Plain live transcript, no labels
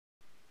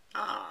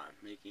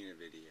making a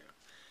video.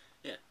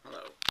 Yeah,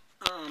 hello.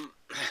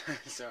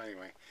 So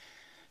anyway,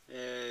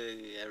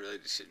 I really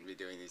just shouldn't be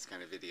doing these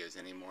kind of videos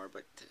anymore,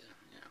 but,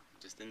 you know,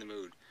 just in the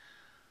mood.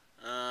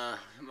 I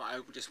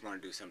just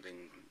want to do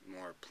something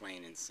more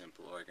plain and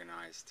simple,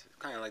 organized.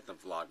 Kind of like the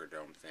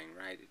Vlogger-Dome thing,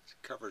 right? It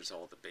covers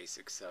all the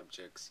basic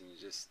subjects, and you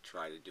just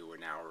try to do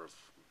an hour of,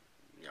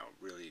 you know,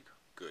 really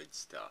good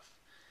stuff.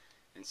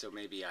 And so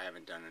maybe I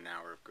haven't done an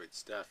hour of good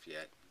stuff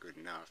yet, good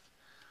enough.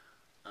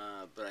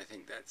 But I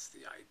think that's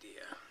the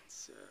idea.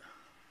 It's,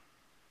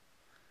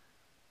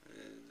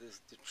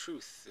 the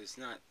truth is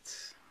not,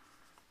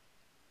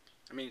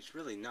 I mean, it's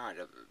really not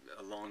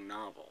a long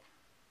novel,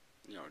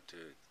 you know,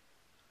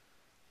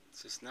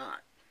 it's just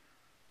not.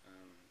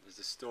 There's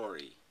a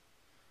story.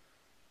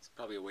 It's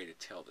probably a way to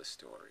tell the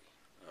story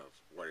of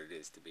what it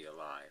is to be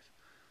alive.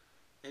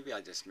 Maybe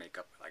I'll just make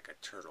up like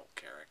a turtle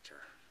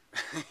character,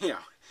 you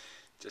know,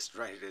 just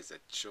write it as a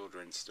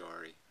children's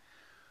story.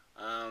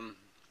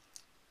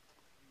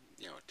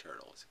 You know, a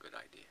turtle is a good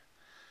idea.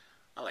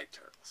 I like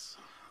turtles.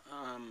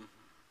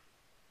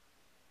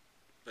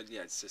 But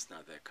yeah, it's just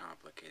not that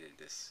complicated,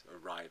 this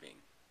arriving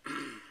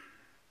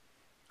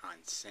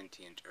on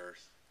sentient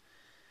Earth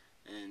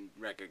and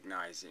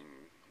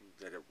recognizing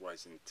that it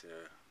wasn't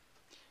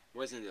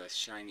a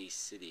shiny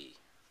city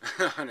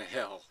on a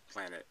hell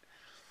planet.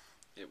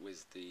 It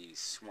was the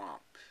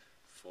swamp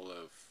full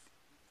of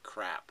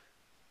crap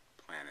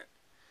planet.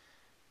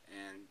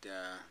 And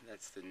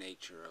that's the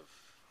nature of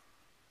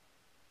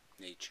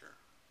nature.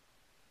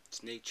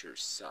 It's nature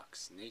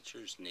sucks.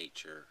 Nature's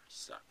nature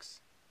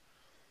sucks.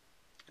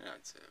 You know,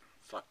 it's a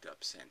fucked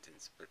up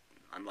sentence, but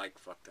I'm like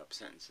fucked up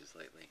sentences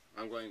lately.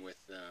 I'm going with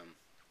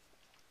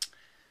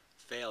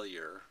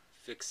failure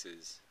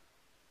fixes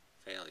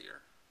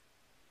failure.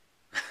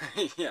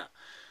 Yeah.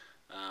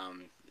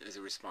 As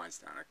a response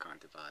to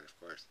Anacondabat, of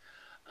course.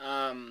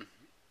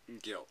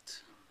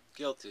 Guilt.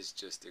 Guilt is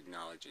just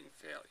acknowledging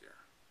failure.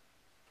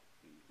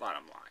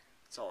 Bottom line.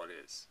 That's all it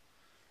is.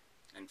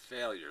 And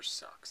failure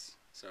sucks.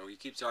 So he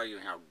keeps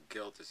arguing how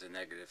guilt is a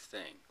negative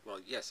thing. Well,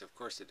 yes, of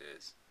course it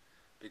is.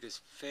 Because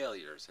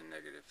failure is a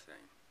negative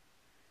thing.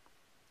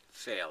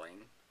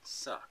 Failing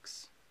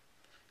sucks.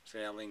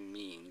 Failing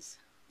means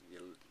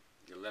you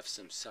left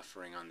some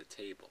suffering on the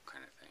table,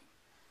 kind of thing.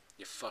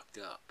 You fucked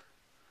up.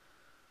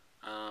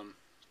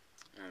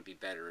 It would be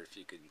better if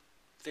you could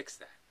fix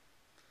that.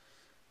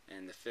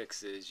 And the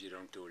fix is you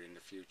don't do it in the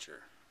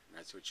future.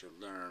 That's what you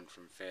learn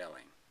from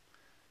failing.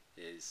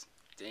 Is,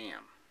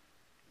 damn,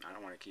 I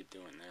don't want to keep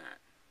doing that.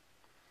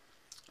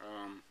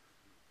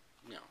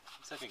 You know,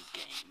 it's like a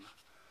game.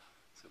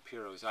 So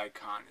Pyrrho's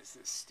icon is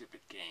this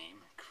stupid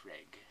game,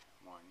 Craig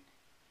won.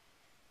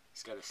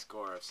 He's got a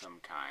score of some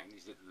kind.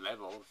 He's at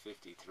level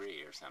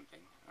 53 or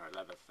something, or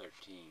level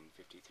 13,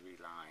 53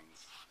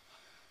 lines.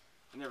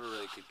 I never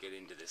really could get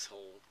into this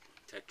whole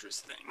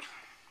Tetris thing.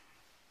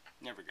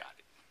 Never got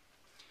it.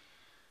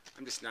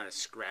 I'm just not a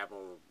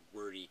Scrabble,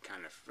 wordy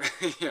kind of,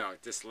 you know,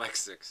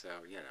 dyslexic, so,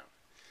 you know,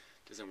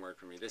 it doesn't work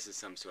for me. This is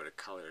some sort of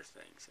color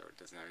thing, so it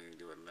doesn't have anything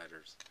to do with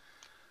letters.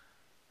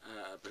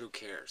 But who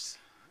cares?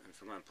 If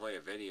I'm going to play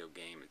a video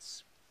game,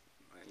 it's,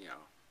 you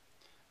know,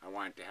 I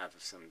want it to have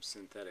some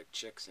synthetic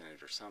chicks in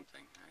it or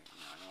something.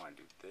 I don't want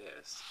to do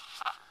this.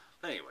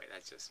 But anyway,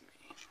 that's just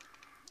me.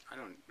 I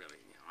don't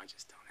really, you know, I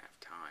just don't have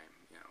time,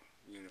 you know,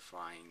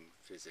 unifying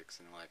physics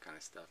and all that kind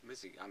of stuff. I'm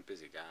a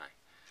busy guy.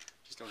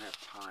 Just don't have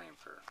time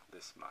for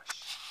this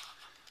much.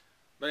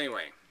 But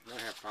anyway, I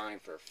don't have time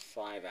for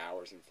 5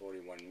 hours and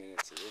 41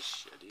 minutes of this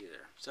shit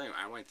either. So anyway,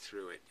 I went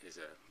through it as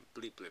a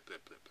bleep, blip,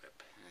 blip, blip,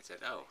 blip. And I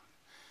said, oh,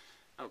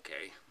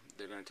 okay,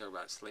 they're going to talk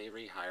about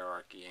slavery,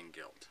 hierarchy, and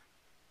guilt.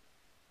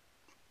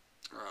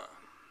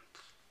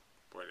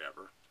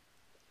 Whatever.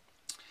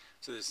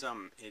 So there's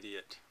some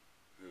idiot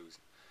who's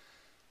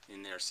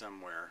in there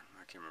somewhere.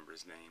 I can't remember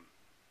his name.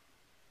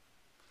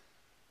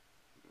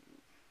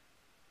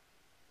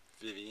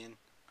 Vivian?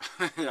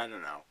 I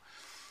don't know.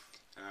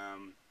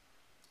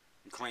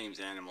 Claims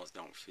animals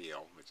don't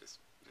feel, which is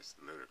just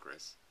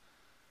ludicrous.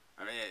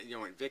 I mean, you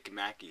know, when Vic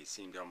Mackey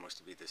seemed almost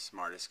to be the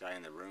smartest guy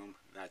in the room,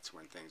 that's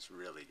when things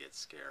really get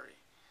scary.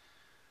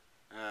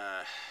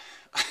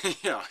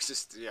 You know, it's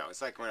just, you know,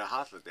 it's like when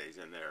Hathaway's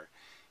in there.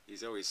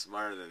 He's always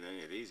smarter than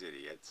any of these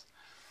idiots.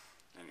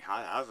 And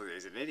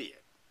Hathaway's an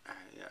idiot.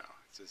 You know,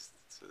 it's just,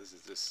 so this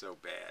is just so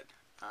bad.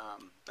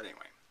 But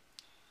anyway.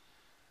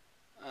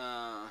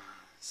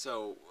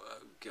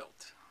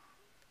 Guilt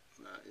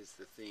is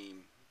the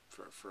theme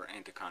for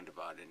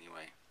Anacondabat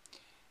anyway.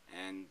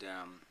 And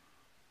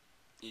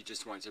he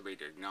just wants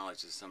everybody to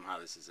acknowledge that somehow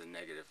this is a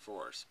negative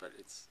force. But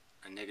it's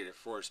a negative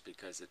force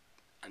because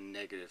a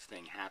negative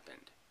thing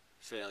happened.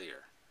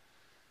 Failure.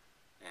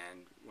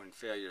 And when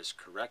failure is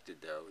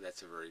corrected, though,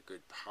 that's a very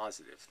good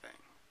positive thing.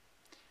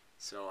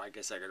 So I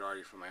guess I could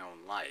argue for my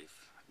own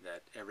life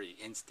that every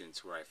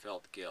instance where I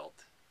felt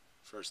guilt,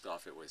 first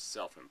off, it was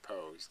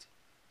self-imposed.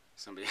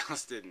 Somebody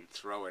else didn't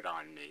throw it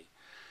on me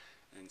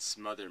and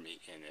smother me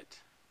in it.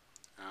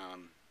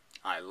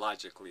 I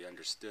logically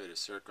understood a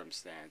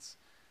circumstance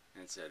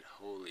and said,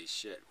 holy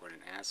shit, what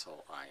an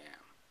asshole I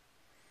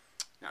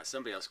am. Now,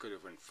 somebody else could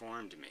have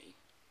informed me,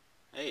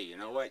 hey, you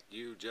know what,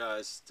 you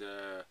just,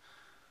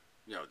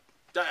 you know,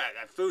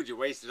 that food you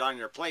wasted on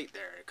your plate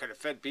there, it could have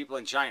fed people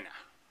in China.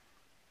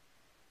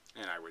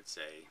 And I would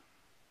say,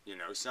 you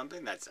know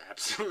something, that's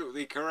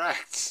absolutely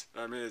correct.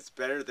 I mean, it's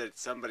better that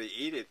somebody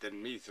eat it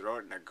than me throw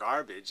it in the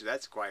garbage.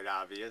 That's quite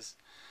obvious.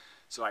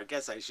 So I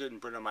guess I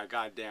shouldn't put it on my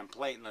goddamn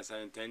plate unless I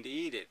intend to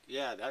eat it.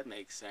 Yeah, that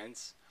makes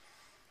sense.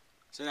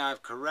 So now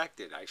I've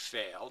corrected. I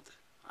failed.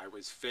 I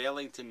was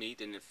failing to meet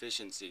an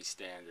efficiency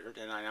standard,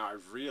 and now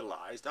I've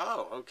realized,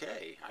 oh,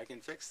 okay, I can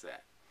fix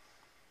that.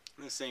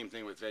 And the same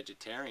thing with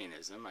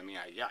vegetarianism. I mean,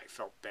 I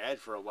felt bad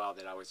for a while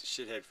that I was a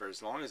shithead for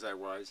as long as I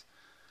was.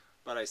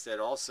 But I said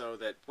also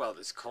that, well,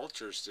 this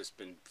culture's just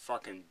been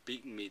fucking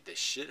beating me the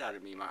shit out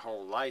of me my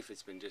whole life.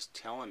 It's been just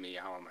telling me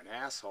how I'm an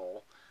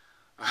asshole.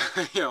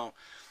 You know,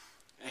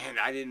 and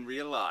I didn't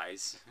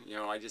realize, you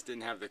know, I just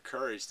didn't have the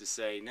courage to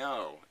say,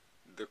 no,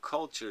 the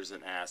culture's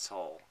an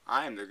asshole.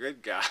 I'm the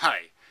good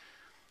guy.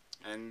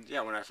 And yeah,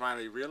 when I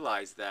finally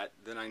realized that,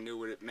 then I knew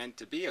what it meant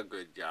to be a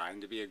good guy.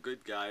 And to be a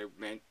good guy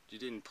meant you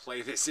didn't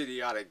play this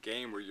idiotic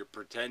game where you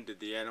pretended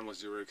the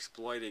animals you were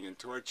exploiting and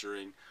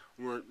torturing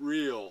weren't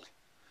real.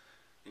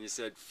 And you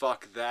said,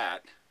 fuck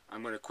that,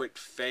 I'm going to quit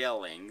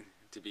failing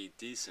to be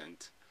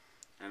decent,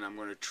 and I'm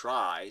going to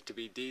try to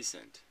be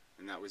decent.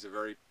 And that was a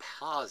very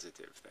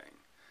positive thing.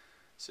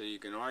 So you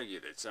can argue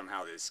that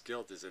somehow this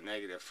guilt is a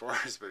negative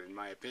force, but in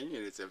my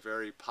opinion, it's a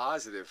very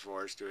positive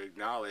force to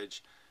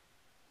acknowledge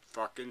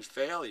fucking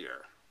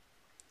failure.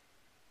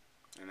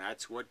 And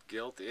that's what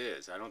guilt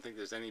is. I don't think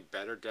there's any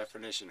better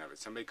definition of it.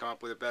 Somebody come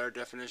up with a better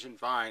definition?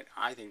 Fine.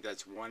 I think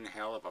that's one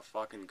hell of a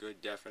fucking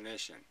good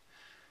definition.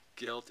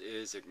 Guilt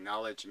is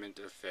acknowledgement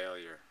of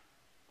failure.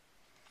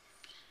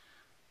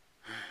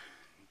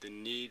 The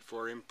need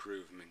for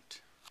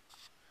improvement.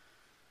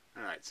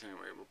 Alright, so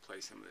anyway, we'll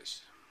play some of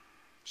this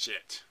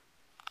shit.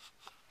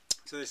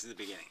 So this is the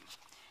beginning.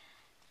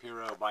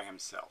 Pyrrho by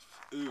himself.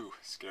 Ooh,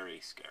 scary,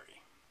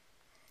 scary.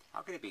 How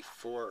could it be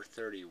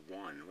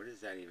 4:31? What does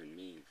that even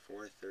mean?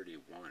 4:31.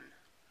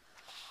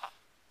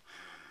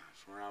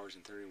 4 hours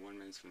and 31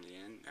 minutes from the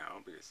end? No,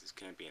 because this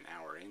can't be an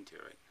hour into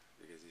it.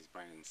 Because he's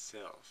by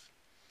himself.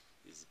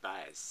 He's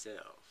by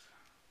himself.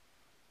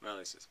 Well,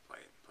 let's just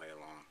play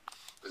along.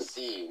 The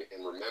scene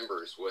and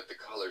remembers what the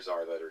colors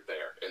are that are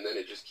there. And then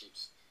it just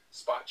keeps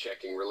spot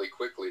checking really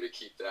quickly to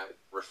keep that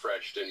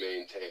refreshed and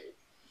maintained.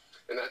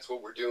 And that's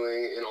what we're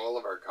doing in all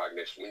of our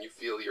cognition. When you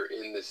feel you're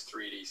in this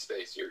 3D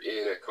space, you're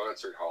in a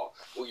concert hall,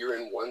 well, you're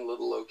in one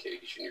little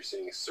location, you're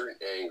seeing a certain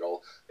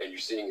angle, and you're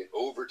seeing it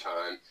over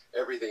time.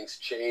 Everything's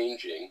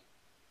changing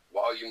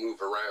while you move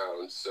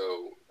around,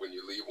 so when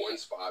you leave one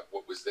spot,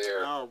 what was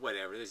there... Oh,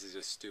 whatever, this is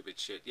just stupid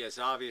shit. Yes,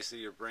 obviously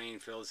your brain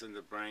fills in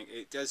the blank.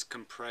 It does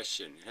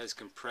compression. It has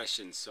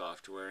compression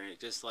software, and it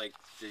just like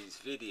these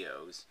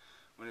videos,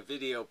 when a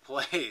video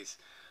plays,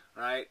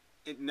 right,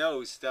 it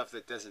knows stuff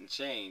that doesn't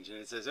change, and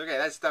it says, okay,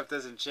 that stuff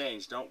doesn't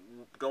change. Don't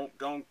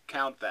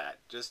count that.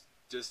 Just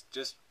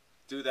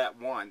do that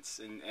once,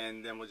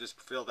 and then we'll just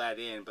fill that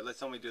in, but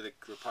let's only do the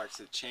parts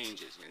that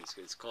changes.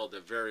 It's called a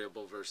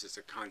variable versus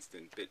a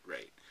constant bit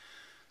rate.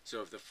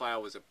 So if the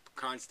file was a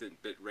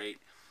constant bit rate,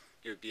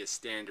 it would be a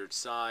standard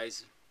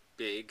size,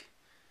 big,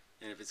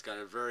 and if it's got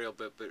a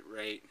variable bit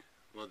rate,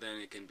 well then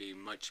it can be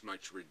much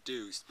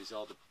reduced, because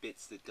all the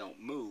bits that don't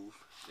move,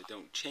 that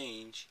don't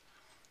change,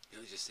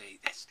 you'll just say,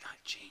 that's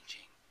not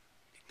changing.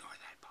 Ignore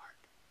that part.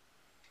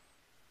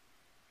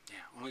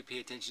 Yeah, only pay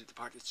attention to the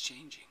part that's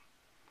changing.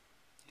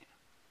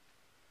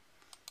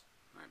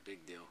 Alright,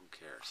 big deal, who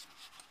cares?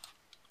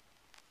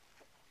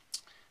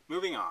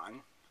 Moving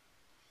on.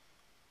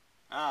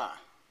 Ah,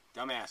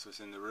 dumbass was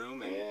in the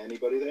room. And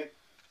anybody there?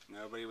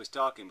 Nobody was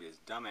talking because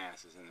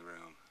dumbass is in the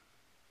room.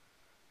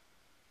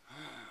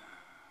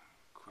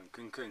 I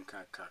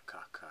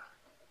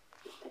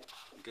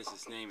guess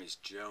his name is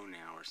Joe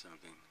now or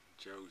something.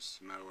 Joe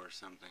Smo or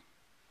something.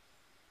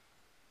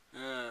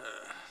 Alright,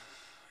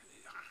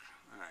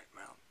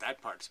 well,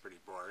 that part's pretty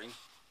boring.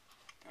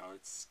 Now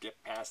let's skip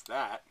past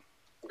that.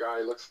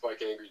 Guy looks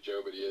like Angry Joe,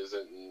 but he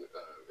isn't, and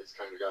it's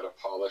kind of got a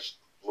polished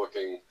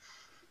looking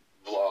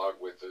vlog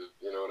with the,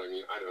 you know what I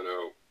mean, I don't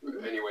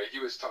know. Anyway, he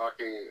was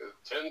talking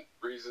 10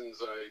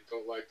 reasons I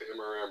don't like the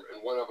MRM,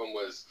 and one of them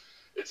was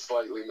it's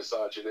slightly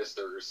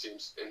misogynistic, or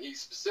seems, and he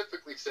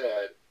specifically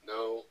said,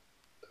 no,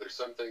 there's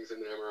some things in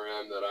the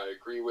MRM that I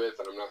agree with,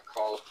 and I'm not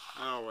calling.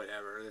 Oh,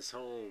 whatever, this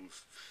whole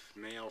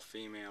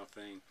male-female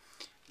thing.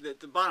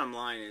 The bottom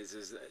line is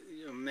that,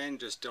 you know, men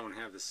just don't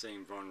have the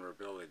same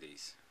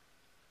vulnerabilities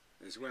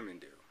as women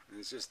do. And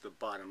it's just the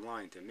bottom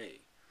line to me.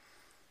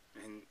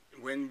 And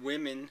when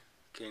women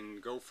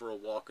can go for a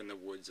walk in the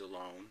woods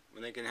alone,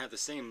 when they can have the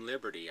same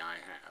liberty I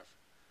have,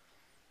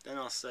 then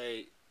I'll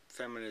say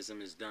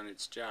feminism has done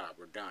its job.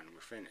 We're done.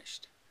 We're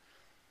finished.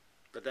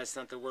 But that's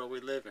not the world we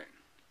live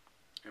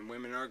in. And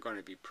women are going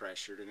to be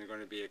pressured, and they're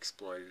going to be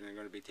exploited, and they're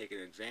going to be taken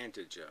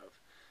advantage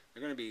of.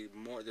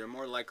 They're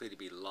more likely to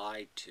be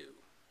lied to.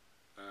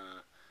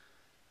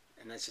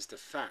 And that's just a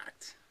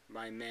fact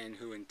by men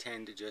who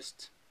intend to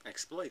just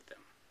exploit them,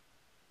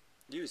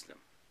 use them.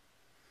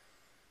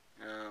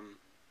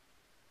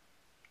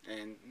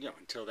 And, you know,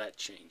 until that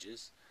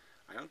changes,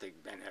 I don't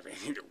think men have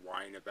anything to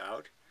whine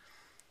about.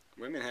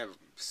 Women have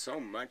so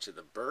much of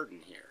the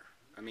burden here.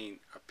 I mean,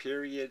 a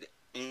period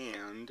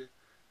and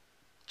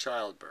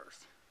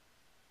childbirth.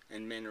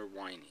 And men are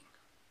whining.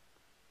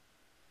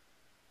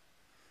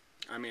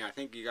 I mean, I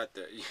think you got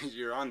the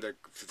you're on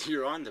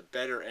the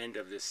better end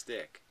of the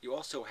stick. You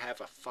also have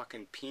a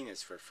fucking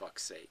penis, for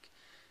fuck's sake,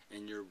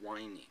 and you're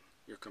whining.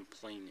 You're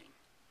complaining.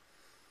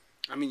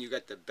 I mean, you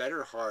got the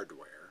better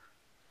hardware,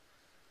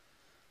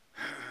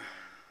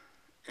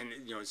 and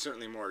you know, it's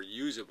certainly more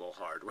usable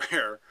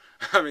hardware.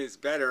 I mean, it's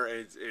better.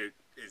 It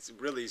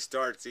really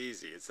starts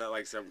easy. It's not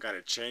like some kind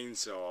of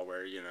chainsaw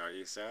where, you know,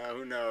 you say, oh,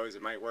 who knows?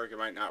 It might work. It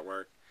might not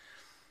work.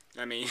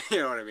 I mean, you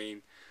know what I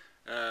mean.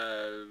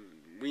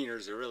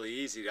 Wieners are really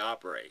easy to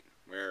operate,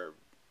 where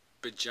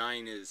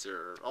vaginas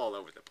are all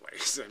over the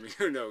place. I mean,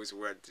 who knows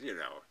what, you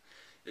know.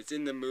 It's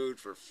in the mood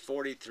for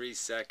 43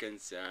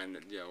 seconds and,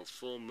 you know,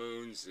 full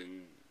moons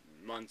and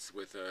months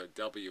with a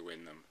W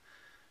in them,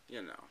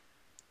 you know.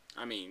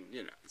 I mean,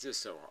 you know, it's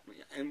just so...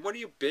 And what are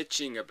you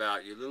bitching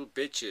about, you little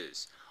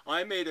bitches?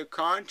 I made a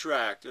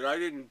contract and I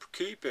didn't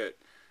keep it.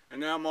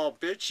 And now I'm all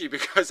bitchy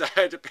because I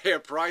had to pay a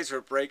price for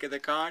breaking the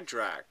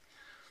contract.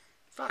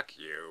 Fuck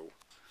you.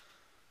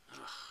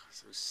 Ugh,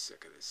 so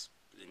sick of this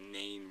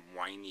inane,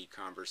 whiny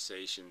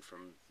conversation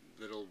from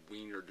little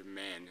wienered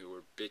men who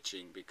are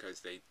bitching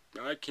because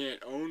I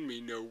can't own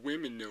me no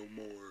women no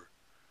more.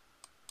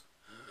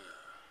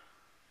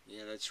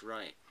 Yeah, that's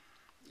right.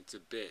 It's a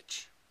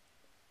bitch.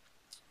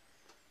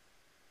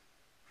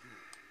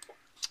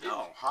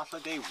 Oh,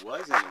 Holiday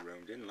was in the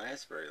room. Didn't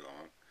last very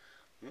long.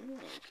 Oh,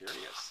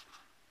 curious.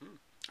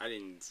 I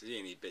didn't see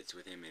any bits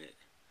with him in it.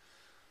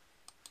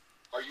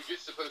 Are you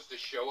just supposed to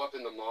show up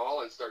in the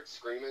mall and start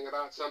screaming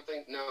about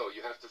something? No,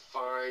 you have to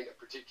find a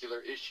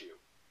particular issue,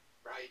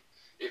 right?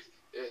 If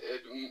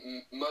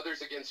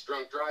Mothers Against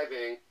Drunk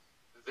Driving,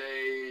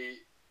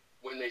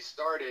 when they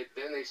started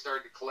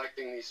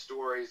collecting these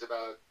stories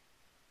about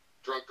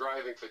drunk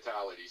driving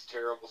fatalities,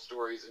 terrible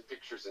stories and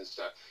pictures and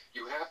stuff.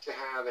 You have to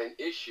have an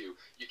issue.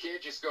 You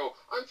can't just go,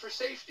 I'm for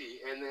safety,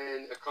 and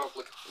then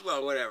accomplish...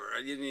 Well, whatever.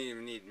 You didn't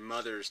even need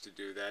mothers to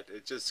do that.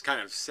 It's just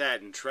kind of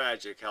sad and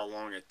tragic how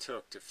long it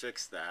took to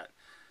fix that.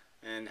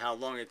 And how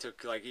long it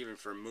took, like, even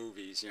for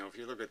movies. You know, if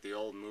you look at the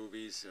old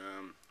movies,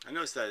 I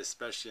noticed that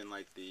especially in,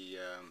 like, the,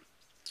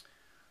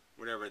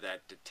 whatever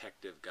that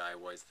detective guy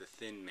was, the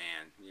Thin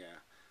Man, yeah.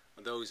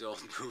 Those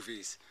old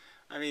movies.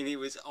 I mean, he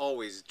was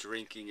always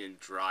drinking and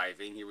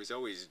driving. He was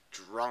always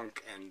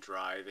drunk and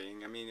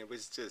driving. I mean, it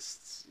was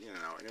just, you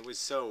know, and it was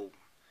so,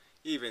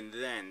 even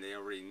then, they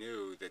already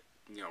knew that,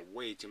 you know,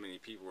 way too many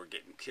people were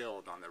getting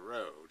killed on the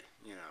road,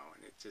 you know,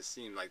 and it just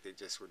seemed like they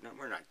just we're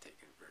not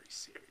taking it very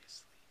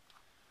seriously.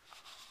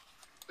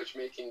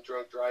 Making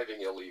drunk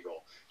driving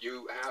illegal.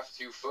 You have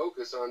to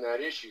focus on that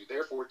issue.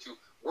 Therefore, to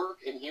work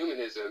in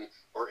humanism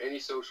or any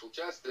social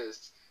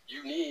justice,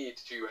 you need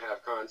to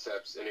have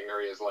concepts in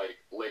areas like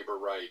labor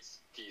rights,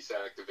 peace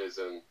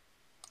activism.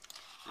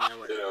 Yeah,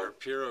 whatever.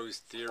 Pyrrho's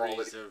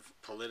theories of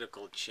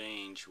political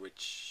change,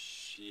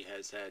 which he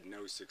has had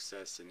no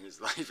success in his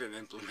life in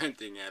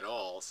implementing at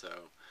all,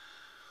 so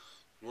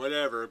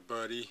whatever,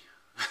 buddy.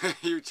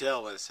 You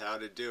tell us how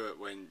to do it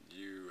when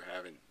you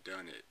haven't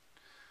done it.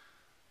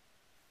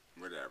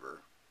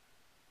 Whatever.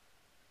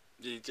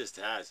 He just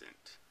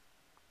hasn't.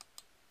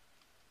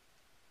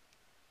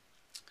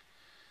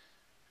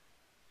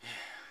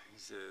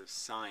 He's a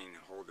sign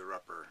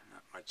holder-upper,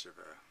 not much of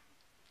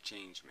a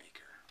change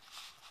maker.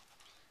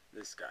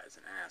 This guy's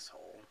an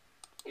asshole.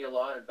 A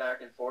lot and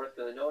back and forth,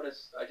 because I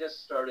noticed, I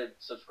just started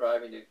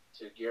subscribing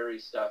to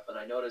Gary's stuff, and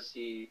I noticed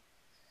he,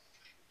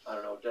 I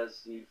don't know,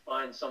 does he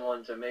find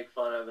someone to make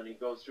fun of and he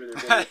goes through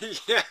their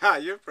videos? Yeah,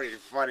 you're pretty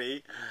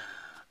funny.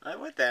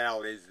 What the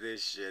hell is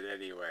this shit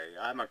anyway?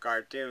 I'm a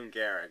cartoon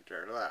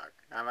character. Look,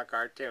 I'm a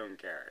cartoon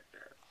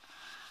character.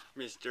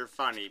 Mr.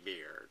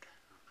 Funnybeard.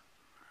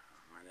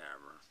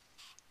 Whatever.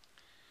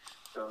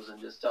 Goes and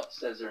just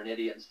says they're an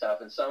idiot and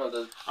stuff, and some of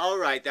the...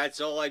 Alright,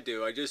 that's all I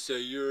do. I just say,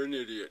 you're an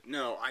idiot.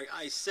 No,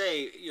 I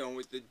say, you know,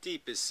 with the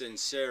deepest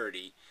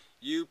sincerity,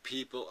 you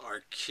people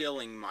are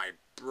killing my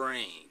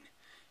brain.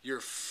 You're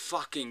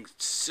fucking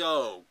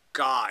so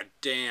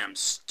goddamn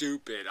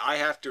stupid. I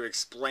have to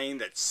explain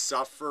that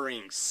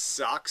suffering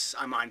sucks.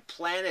 I'm on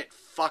planet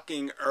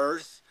fucking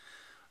Earth.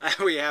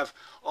 We have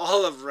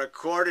all of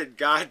recorded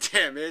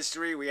goddamn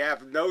history. We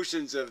have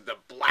notions of the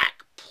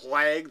Black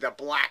Plague, the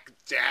Black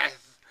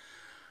Death.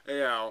 You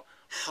know,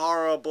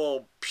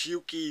 horrible,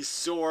 pukey,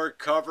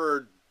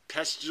 sore-covered,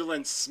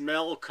 pestilent,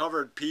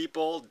 smell-covered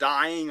people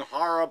dying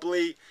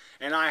horribly.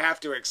 And I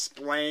have to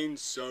explain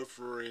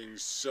suffering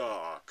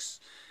sucks.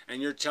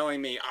 And you're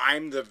telling me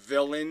I'm the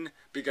villain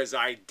because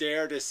I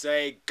dare to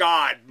say,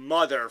 God,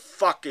 mother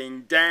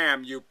fucking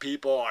damn, you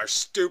people are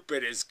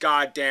stupid as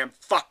goddamn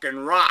fucking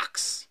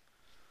rocks.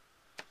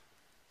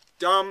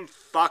 Dumb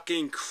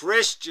fucking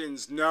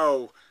Christians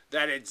know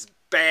that it's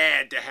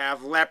bad to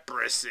have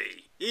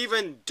leprosy.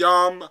 Even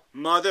dumb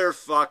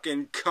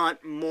motherfucking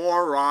cunt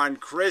moron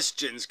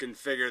Christians can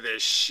figure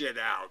this shit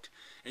out.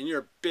 And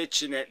you're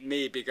bitching at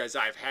me because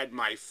I've had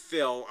my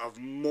fill of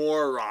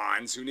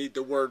morons who need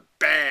the word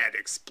bad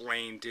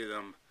explained to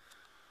them.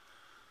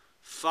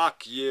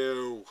 Fuck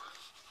you.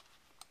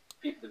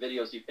 The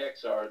videos he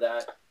picks are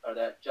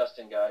that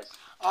Justin guys.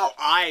 Oh,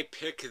 I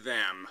pick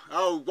them.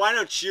 Oh, why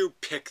don't you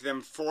pick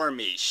them for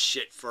me,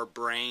 shit for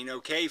brain,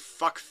 okay?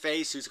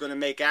 Fuckface who's gonna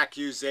make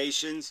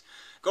accusations.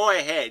 Go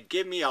ahead,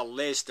 give me a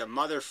list of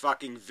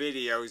motherfucking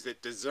videos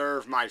that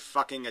deserve my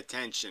fucking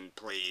attention,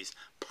 please.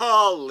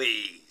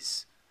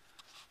 Please.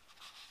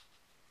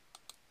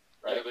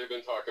 Right. Yeah, they've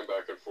been talking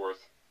back and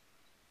forth.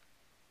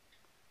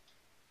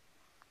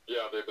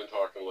 Yeah, they've been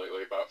talking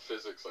lately about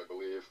physics, I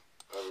believe.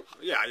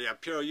 Yeah,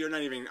 Pyrrho, you're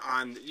not even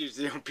on.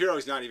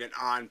 Pyrrho's not even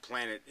on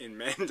Planet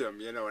Inmendum.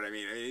 You know what I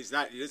mean? He's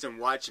not. He doesn't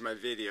watch my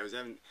videos.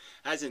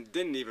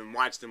 Didn't even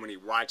watch them when he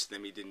watched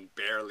them. He didn't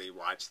barely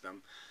watch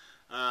them.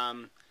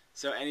 And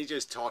he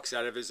just talks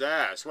out of his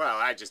ass. Well,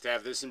 I just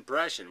have this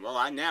impression. Well,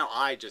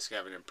 I just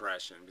have an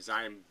impression because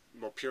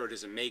Pyrrho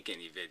doesn't make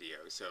any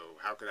videos, so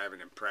how could I have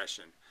an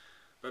impression?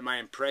 But my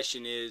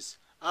impression is,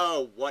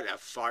 oh, what a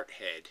fart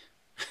head.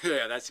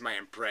 Yeah, that's my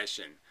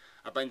impression.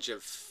 A bunch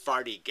of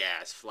farty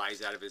gas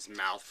flies out of his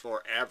mouth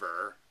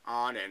forever.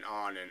 On and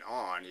on and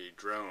on he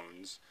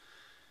drones.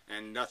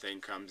 And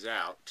nothing comes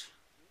out.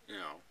 You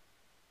know.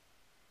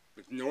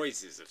 With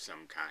noises of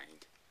some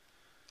kind.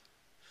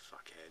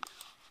 Fuckhead.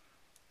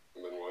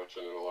 I've been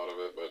watching a lot of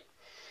it, but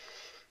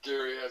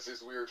Gary has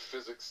his weird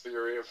physics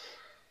theory of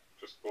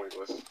just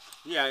pointless.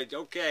 Yeah,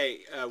 okay.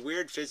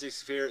 Weird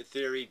physics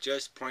theory,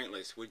 just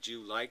pointless. Would you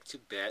like to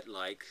bet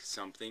like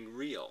something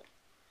real?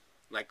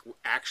 Like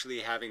actually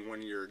having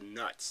one of your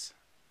nuts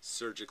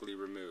surgically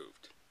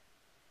removed.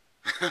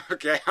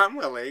 Okay, I'm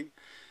willing.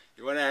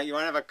 You wanna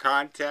have a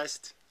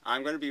contest?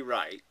 I'm gonna be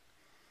right,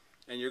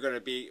 and you're gonna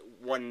be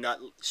one nut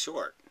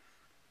short.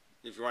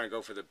 If you want to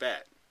go for the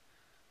bet,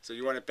 so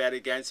you want to bet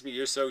against me?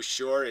 You're so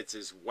sure it's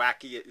as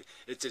wacky?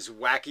 It's as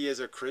wacky as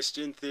a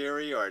Christian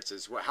theory, or it's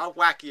as how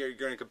wacky are you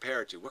going to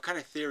compare it to? What kind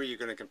of theory are you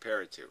going to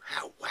compare it to?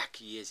 How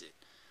wacky is it,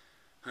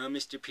 huh,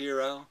 Mr.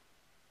 Pyrrho?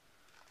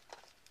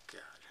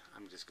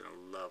 I'm just going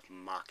to love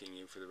mocking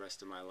you for the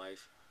rest of my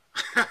life.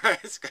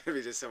 It's going to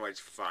be just so much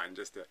fun.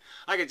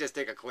 I could just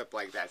take a clip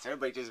like that. So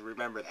everybody just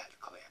remember that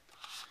clip.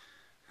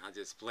 I'll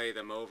just play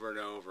them over and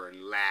over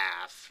and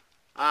laugh.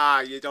 Ah,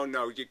 you don't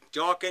know. You're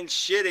talking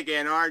shit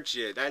again, aren't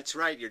you? That's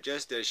right. You're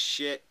just a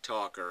shit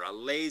talker. A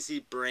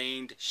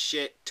lazy-brained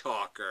shit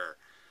talker.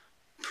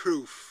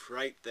 Proof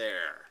right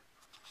there.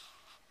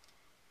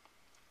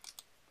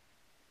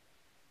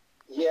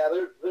 Yeah,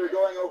 they're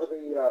going over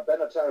the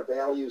Benatar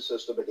value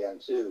system again,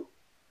 too.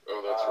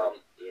 Oh, that's right.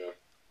 Yeah.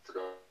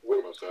 Forgot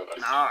about that.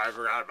 No, I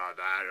forgot about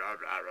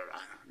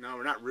that. No,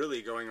 we're not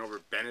really going over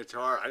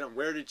Benatar.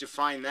 Where did you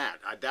find that?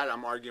 That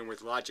I'm arguing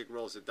with Logic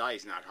Rolls of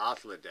Dice, not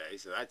Hothliday,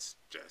 so that's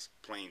just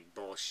plain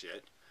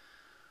bullshit.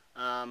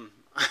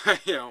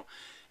 You know,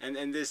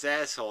 and this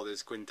asshole,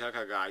 this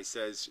Quintucca guy,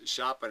 says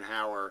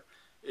Schopenhauer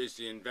is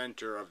the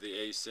inventor of the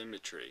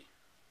asymmetry.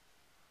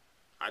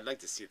 I'd like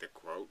to see the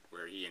quote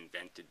where he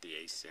invented the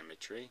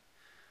asymmetry.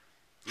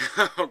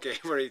 Okay,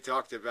 where he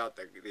talked about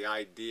the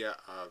idea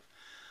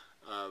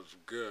of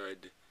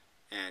good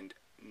and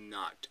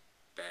not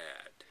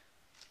bad.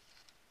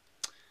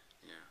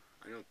 Yeah,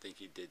 I don't think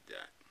he did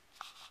that.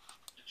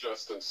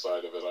 Just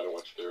inside of it. I don't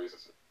watch Gary's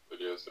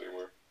videos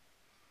anymore.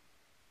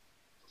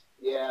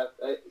 Yeah,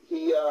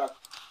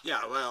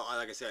 Yeah, well,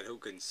 like I said, who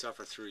can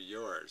suffer through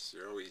yours?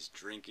 You're always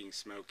drinking,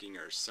 smoking,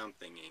 or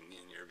something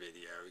in your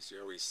videos.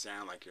 You always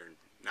sound like you're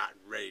not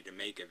ready to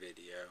make a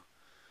video.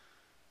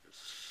 You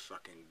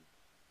fucking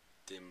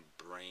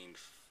dim-brained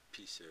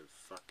piece of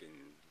fucking,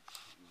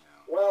 you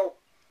know. Well,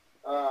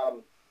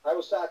 I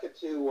was talking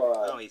to...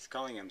 Oh, he's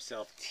calling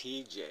himself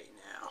TJ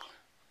now.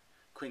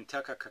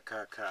 Quintucca,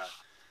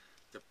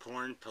 the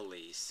porn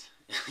police.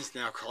 He's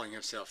now calling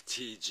himself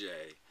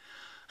TJ.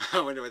 I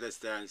wonder what that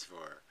stands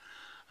for.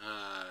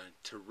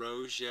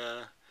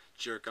 Terosia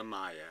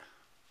Jerkamiah.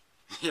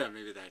 Yeah,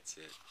 maybe that's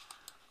it.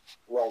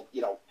 Well,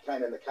 you know,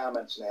 kind of in the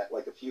comments and that,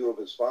 like a few of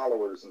his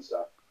followers and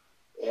stuff.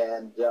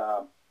 And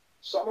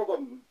some of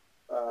them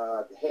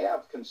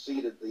have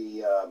conceded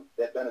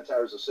that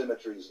Benatar's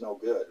asymmetry is no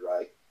good,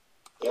 right?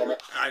 And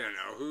I don't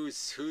know.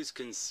 Who's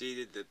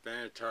conceded that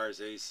Benatar's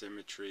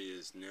asymmetry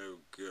is no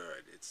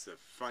good? It's a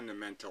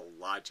fundamental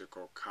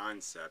logical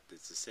concept.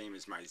 It's the same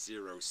as my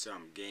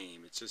zero-sum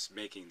game. It's just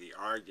making the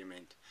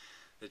argument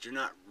that you're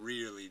not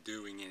really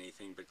doing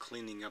anything but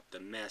cleaning up the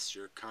mess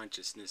your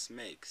consciousness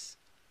makes.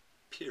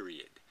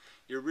 Period.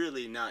 You're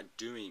really not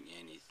doing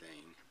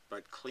anything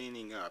but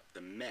cleaning up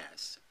the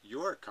mess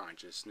your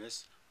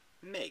consciousness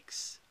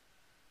makes.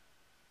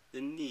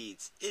 The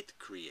needs it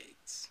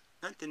creates.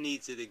 Not the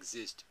needs that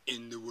exist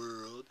in the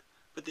world,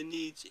 but the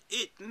needs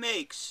it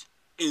makes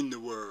in the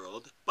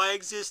world by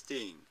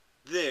existing.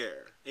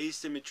 There.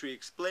 Asymmetry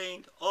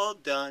explained. All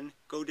done.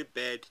 Go to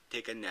bed.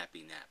 Take a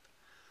nappy nap.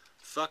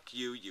 Fuck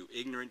you, you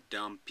ignorant,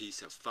 dumb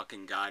piece of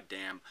fucking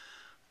goddamn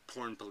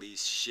porn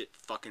police shit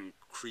fucking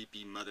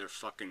creepy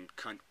motherfucking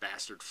cunt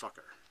bastard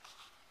fucker.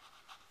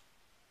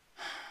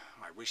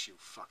 I wish you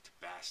fucked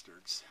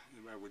bastards.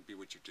 That would be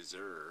what you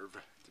deserve.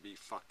 To be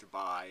fucked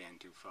by and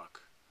to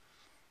fuck.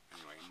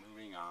 Anyway,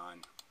 moving on.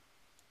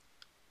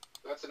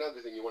 That's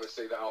another thing you want to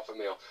say to alpha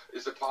male.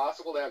 Is it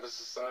possible to have a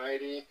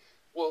society?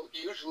 Well,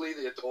 usually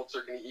the adults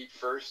are going to eat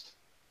first,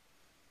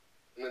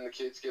 and then the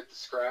kids get the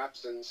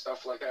scraps and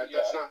stuff like that. Yeah.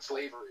 That's not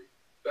slavery.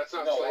 That's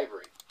not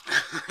slavery.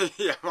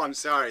 Yeah, well, I'm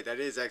sorry. That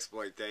is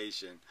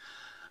exploitation.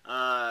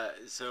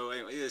 So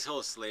anyway, this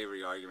whole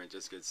slavery argument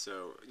just gets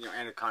so, you know,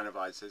 Anaconda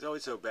says, oh,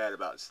 it's so bad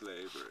about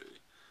slavery.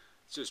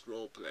 It's just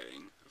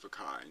role-playing of a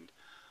kind.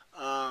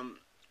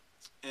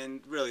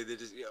 And really,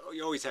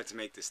 you always have to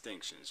make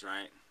distinctions,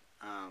 right?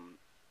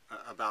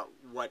 About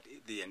what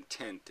the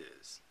intent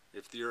is.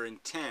 If your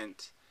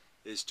intent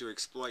is to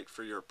exploit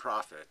for your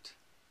profit,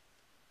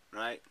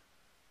 right?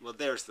 Well,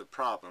 there's the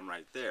problem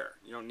right there.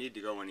 You don't need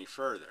to go any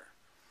further.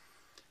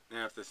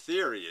 Now, if the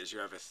theory is you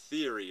have a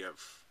theory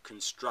of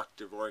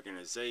constructive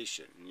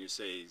organization, and you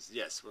say,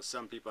 yes, well,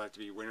 some people have to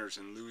be winners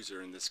and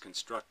losers in this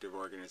constructive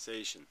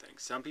organization thing.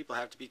 Some people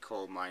have to be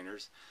coal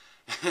miners,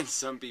 and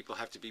some people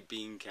have to be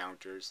bean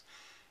counters,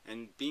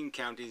 and bean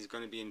counting is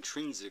going to be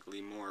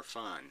intrinsically more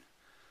fun.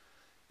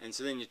 And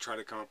so then you try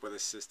to come up with a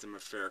system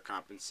of fair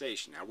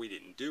compensation. Now, we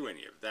didn't do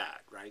any of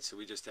that, right? So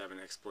we just have an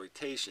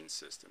exploitation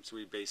system. So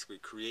we basically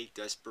create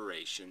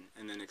desperation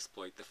and then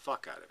exploit the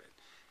fuck out of it.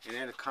 And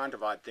Anaconda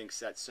thinks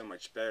that's so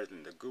much better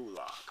than the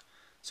gulag.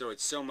 So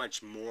it's so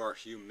much more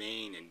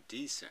humane and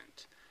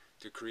decent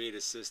to create a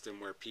system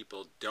where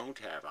people don't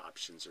have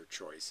options or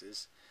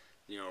choices.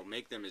 You know,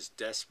 make them as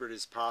desperate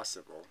as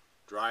possible.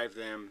 Drive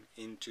them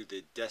into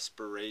the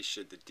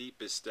desperation, the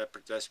deepest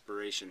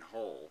desperation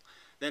hole.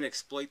 Then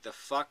exploit the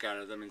fuck out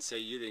of them and say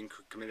you didn't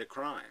commit a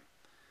crime.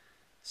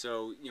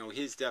 So, you know,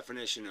 his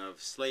definition of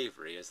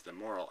slavery as the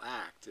moral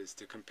act is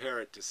to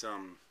compare it to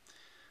some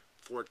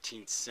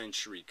 14th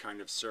century kind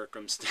of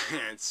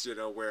circumstance, you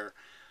know, where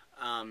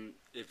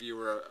if you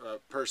were a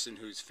person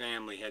whose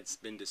family had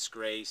been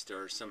disgraced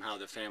or somehow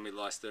the family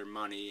lost their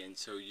money and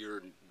so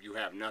you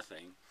have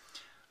nothing,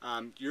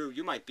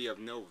 you might be of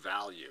no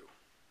value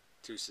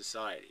to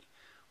society.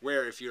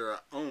 Where if you're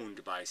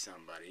owned by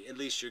somebody, at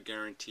least you're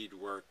guaranteed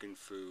work and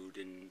food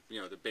and,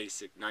 you know, the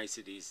basic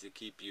niceties that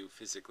keep you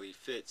physically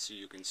fit so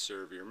you can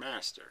serve your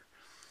master.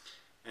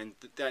 And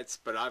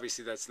but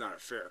obviously that's not a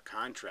fair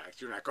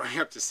contract. You're not going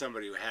up to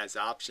somebody who has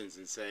options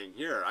and saying,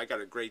 here, I got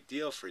a great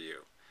deal for you.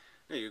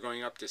 No, you're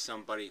going up to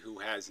somebody who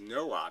has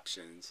no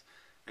options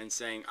and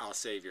saying, I'll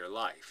save your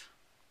life.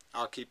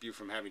 I'll keep you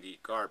from having to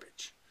eat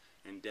garbage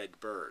and dead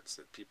birds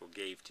that people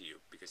gave to you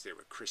because they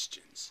were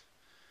Christians.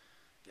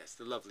 Yes,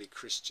 the lovely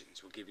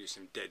Christians will give you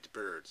some dead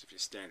birds if you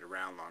stand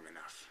around long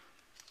enough.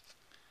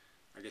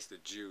 I guess the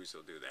Jews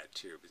will do that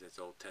too, because that's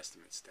Old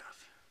Testament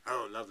stuff.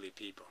 Oh, lovely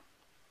people.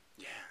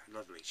 Yeah,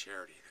 lovely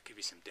charity. They'll give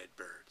you some dead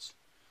birds.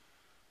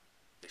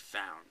 They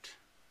found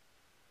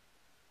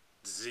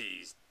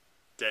these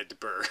dead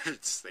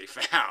birds they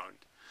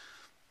found.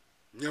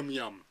 Yum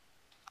yum.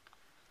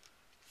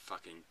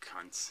 Fucking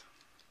cunts.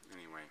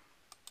 Anyway,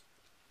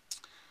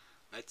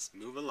 let's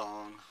move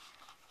along.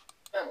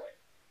 Family.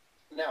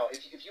 Now,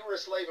 if you were a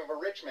slave of a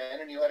rich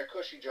man and you had a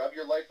cushy job,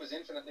 your life was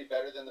infinitely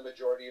better than the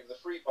majority of the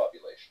free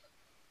population.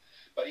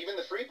 But even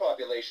the free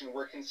population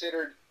were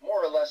considered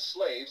more or less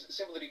slaves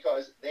simply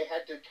because they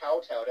had to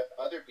kowtow to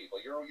other people.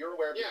 You're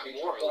aware of the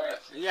case? More or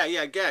less.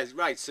 Yeah, guys,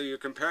 right. So you're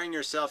comparing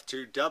yourself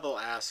to double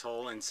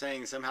asshole and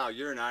saying somehow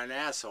you're not an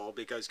asshole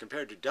because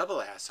compared to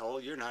double asshole,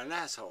 you're not an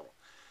asshole.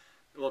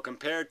 Well,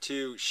 compared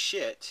to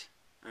shit,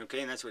 okay,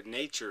 and that's what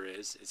nature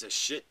is. It's a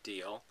shit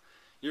deal.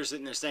 You're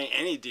sitting there saying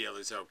any deal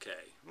is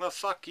okay. Well,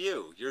 fuck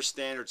you. Your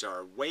standards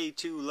are way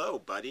too low,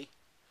 buddy.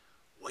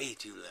 Way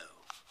too low.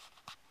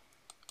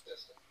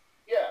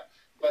 Yeah,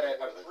 but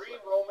a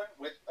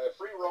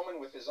free Roman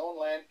with his own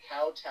land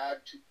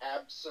kowtowed to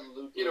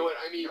absolutely. You know what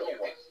I mean? You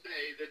can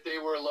say that they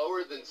were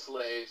lower than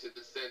slaves in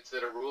the sense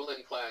that a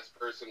ruling class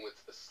person was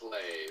a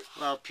slave.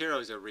 Well,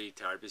 Pyrrho's a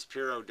retard because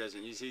Pyrrho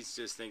doesn't. He's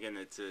just thinking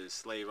that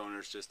slave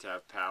owners just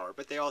have power,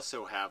 but they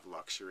also have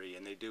luxury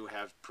and they do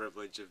have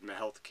privilege of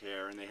health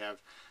care and they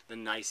have the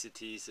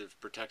niceties of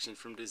protection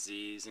from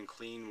disease and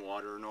clean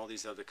water and all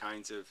these other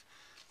kinds of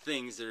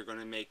things that are going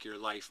to make your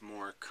life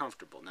more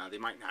comfortable. Now, they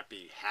might not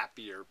be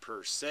happier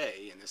per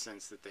se in the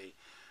sense that they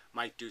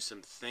might do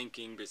some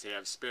thinking because they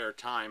have spare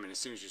time, and as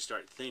soon as you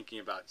start thinking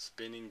about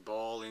spinning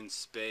ball in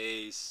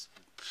space,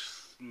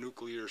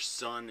 nuclear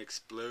sun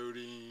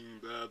exploding,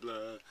 blah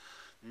blah,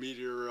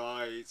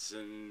 meteorites,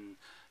 and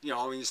you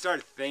know, when you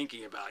start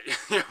thinking about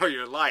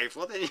your life,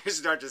 well, then you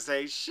start to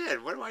say,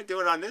 shit, what am I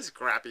doing on this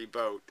crappy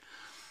boat?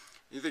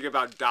 You think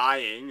about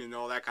dying and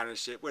all that kind of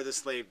shit, where the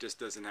slave just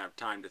doesn't have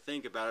time to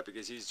think about it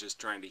because he's just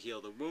trying to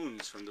heal the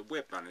wounds from the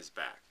whip on his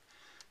back.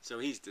 So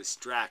he's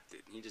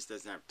distracted. He just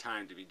doesn't have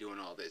time to be doing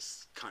all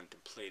this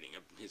contemplating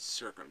of his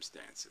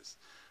circumstances.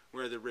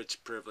 where the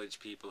rich, privileged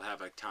people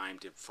have a time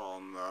to fall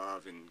in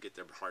love and get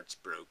their hearts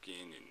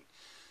broken and,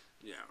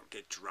 you know,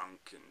 get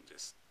drunk and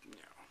just, you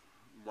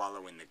know,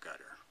 wallow in the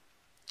gutter.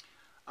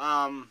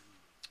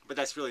 But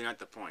that's really not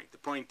the point. The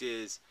point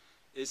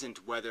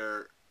isn't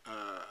whether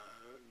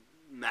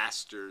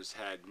masters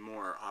had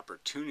more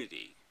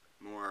opportunity,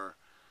 more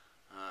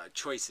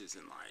choices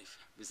in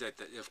life, because that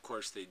of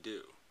course they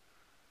do.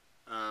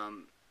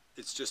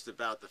 It's just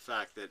about the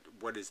fact that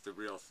what is the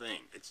real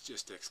thing? It's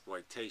just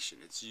exploitation.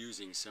 It's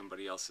using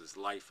somebody else's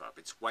life up.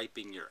 It's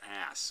wiping your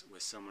ass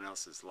with someone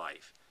else's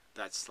life.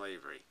 That's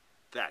slavery.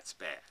 That's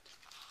bad.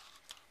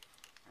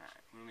 All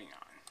right, moving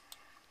on.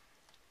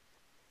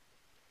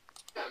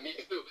 Yeah, me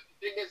too. But the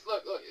thing is,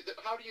 look,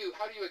 how do you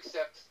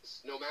accept,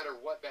 no matter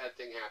what bad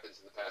thing happens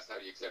in the past, how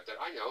do you accept it?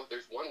 I know,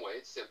 there's one way,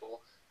 it's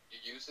simple. You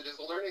use it as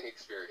a learning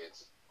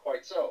experience.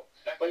 Quite so.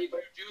 But you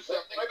do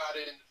something about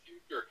it in the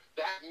future.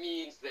 That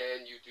means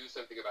then you do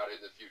something about it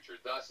in the future.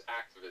 Thus,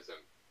 activism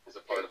is a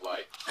part of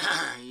life.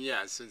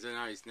 Yeah, so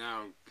now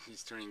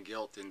he's turning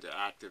guilt into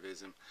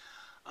activism.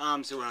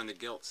 So we're on the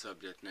guilt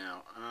subject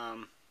now.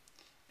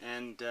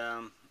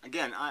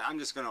 Again, I'm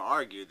just going to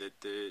argue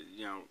that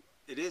you know,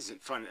 it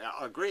isn't fun.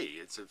 I'll agree.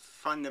 It's a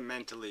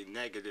fundamentally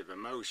negative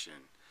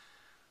emotion,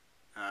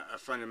 a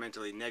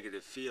fundamentally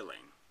negative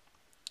feeling.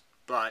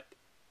 But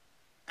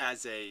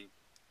as a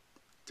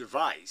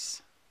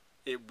device,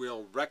 it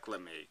will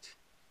reclimate,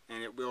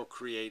 and it will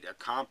create a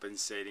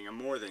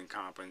more than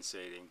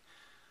compensating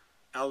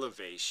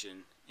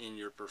elevation in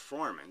your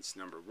performance.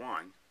 Number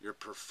one, your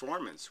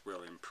performance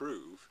will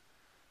improve,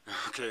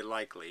 okay,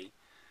 likely,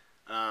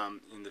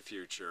 in the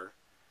future.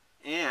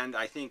 And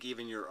I think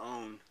even your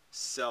own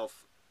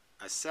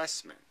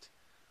self-assessment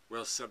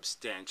will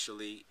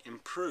substantially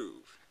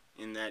improve,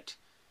 in that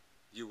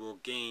you will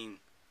gain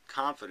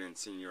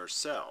confidence in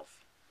yourself.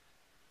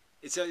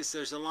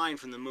 There's a line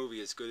from the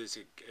movie As Good as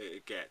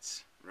It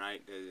Gets,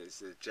 right?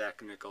 It's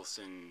Jack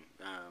Nicholson.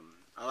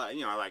 I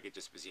like it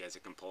just because he has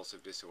a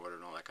compulsive disorder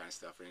and all that kind of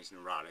stuff, and he's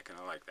neurotic, and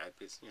I like that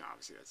because, you know,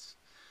 obviously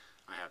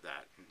I have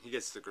that. And he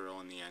gets the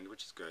girl in the end,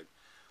 which is good.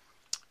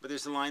 But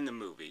there's a line in the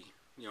movie,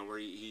 you know, where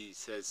he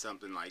says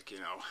something like, you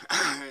know,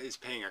 is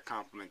paying a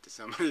compliment to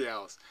somebody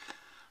else,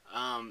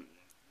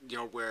 you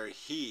know, where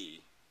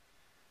he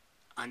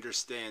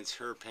understands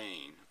her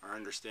pain, or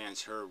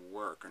understands her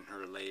work and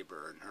her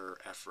labor and her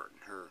effort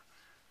and her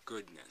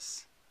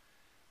goodness,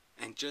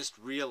 and just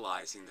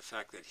realizing the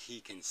fact that he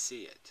can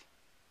see it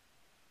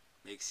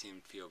makes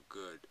him feel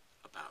good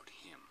about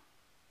him,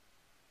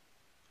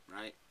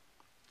 right?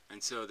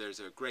 And so there's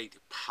a great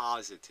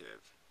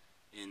positive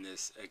in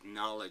this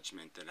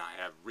acknowledgement that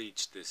I have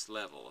reached this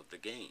level of the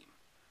game,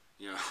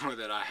 you know,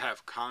 that I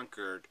have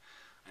conquered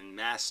and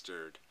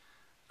mastered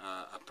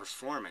a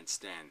performance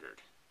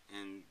standard.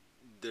 And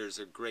there's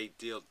a great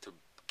deal to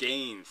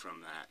gain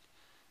from that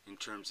in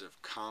terms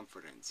of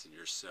confidence in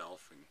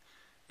yourself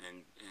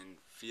and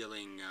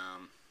feeling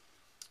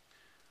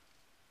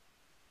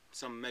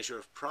some measure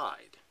of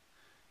pride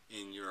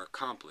in your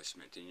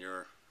accomplishment, in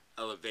your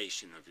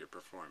elevation of your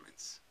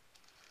performance.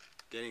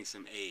 Getting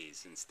some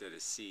A's instead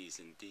of C's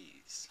and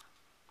D's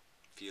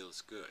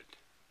feels good.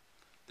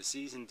 The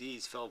C's and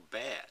D's felt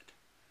bad.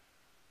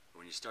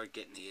 When you start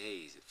getting the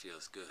A's, it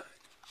feels good.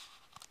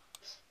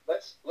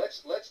 Let's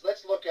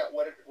look at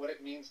what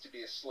it means to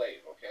be a slave,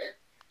 okay?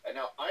 And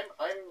now I'm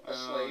a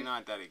slave.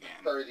 Not that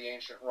again. Per the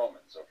ancient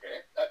Romans,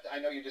 okay? I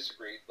know you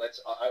disagree.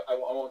 I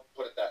won't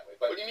put it that way.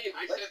 But what do you mean?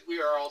 I said we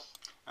are all.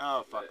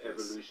 Oh, fuck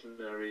this.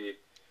 Evolutionary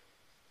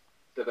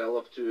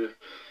developed to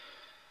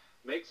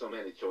make so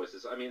many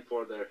choices. I mean,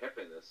 for their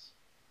happiness.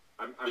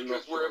 I'm because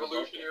not we're sure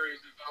evolutionary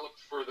developed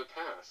for the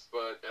past,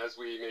 but as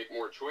we make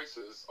more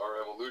choices,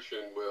 our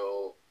evolution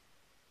will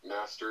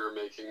master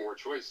making more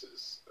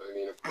choices. I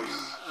mean, of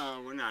course.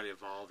 We're not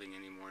evolving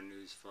anymore,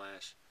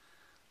 newsflash.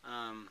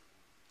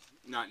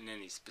 Not in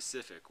any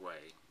specific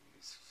way.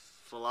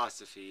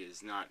 Philosophy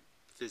is not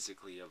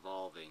physically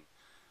evolving.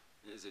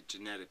 It is a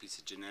piece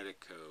of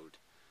genetic code.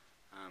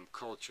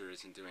 Culture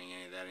isn't doing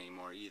any of that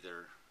anymore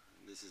either.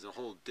 This is a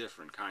whole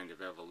different kind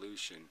of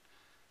evolution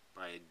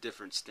by a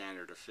different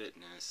standard of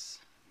fitness.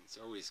 It's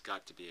always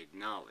got to be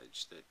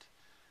acknowledged that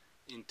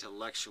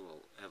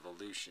intellectual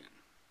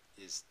evolution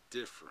is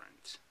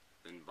different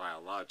than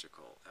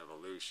biological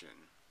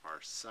evolution or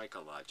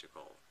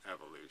psychological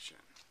evolution.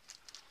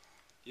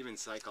 Even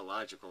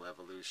psychological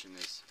evolution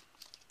is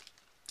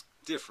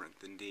different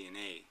than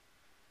DNA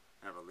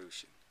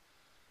evolution.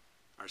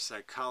 Our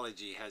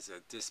psychology has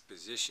a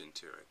disposition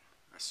to it,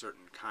 a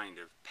certain kind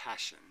of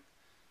passion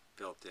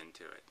built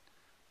into it.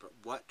 But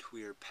what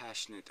we are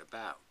passionate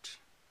about,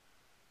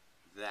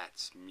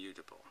 that's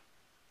mutable.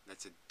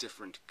 That's a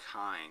different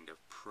kind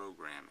of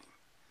programming.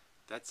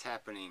 That's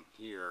happening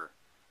here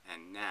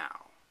and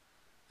now.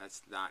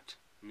 That's not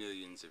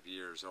millions of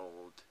years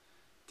old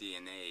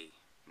DNA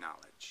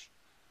knowledge.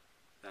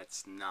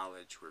 That's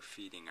knowledge we're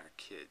feeding our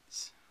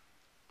kids.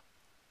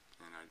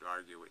 And I'd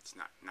argue it's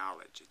not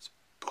knowledge, it's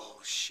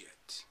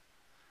bullshit.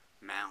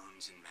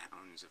 Mounds and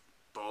mounds of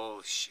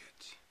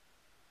bullshit.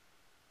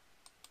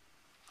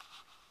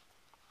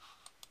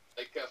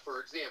 like, for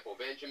example,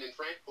 Benjamin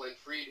Franklin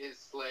freed his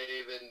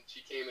slave and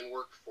she came and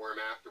worked for him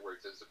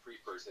afterwards as a free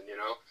person, you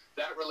know?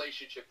 That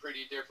relationship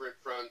pretty different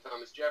from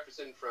Thomas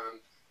Jefferson, from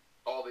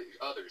all the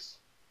others.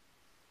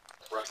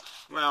 Right.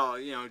 Well,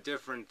 you know,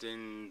 different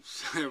in,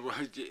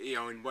 you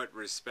know, in what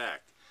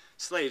respect?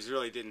 Slaves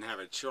really didn't have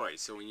a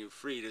choice. So when you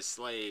freed a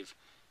slave,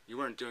 you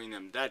weren't doing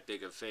them that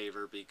big a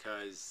favor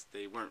because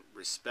they weren't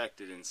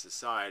respected in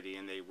society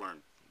and they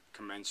weren't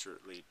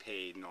commensurately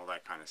paid and all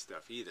that kind of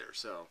stuff either.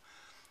 So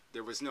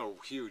there was no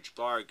huge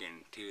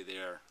bargain to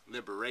their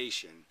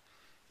liberation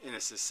in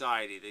a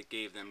society that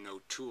gave them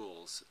no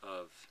tools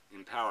of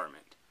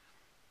empowerment.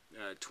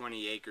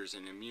 20 acres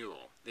and a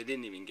mule. They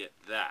didn't even get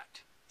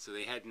that. So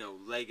they had no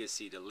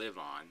legacy to live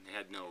on. They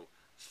had no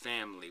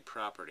family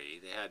property.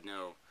 They had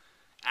no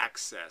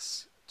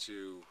access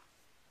to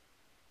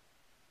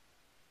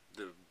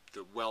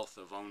the wealth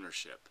of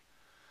ownership.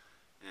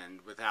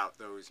 And without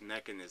those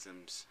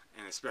mechanisms,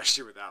 and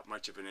especially without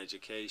much of an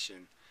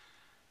education,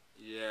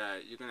 yeah,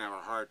 you're going to have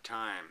a hard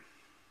time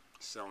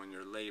selling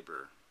your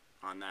labor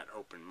on that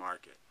open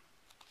market.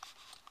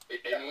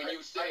 And when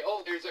you say,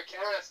 oh, there's a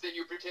caste, then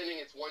you're pretending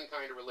it's one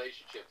kind of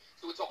relationship.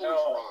 So it's always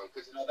wrong,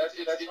 because that's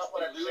not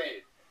what I'm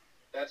saying.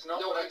 That's not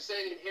what I'm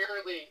saying.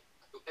 Inherently,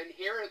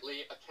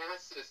 a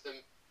caste system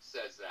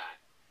says that.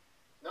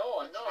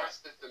 No, I'm not. A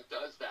caste system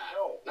does that.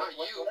 No, not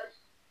you.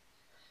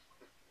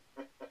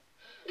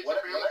 It's what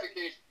a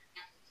ramification.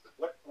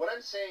 What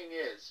I'm saying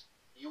is,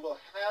 you will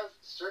have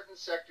certain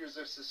sectors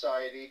of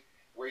society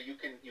where you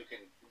can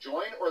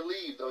join or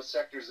leave those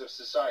sectors of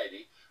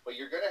society, but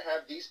you're going to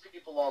have these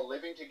people all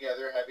living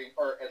together,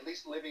 or at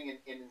least living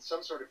in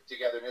some sort of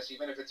togetherness,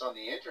 even if it's on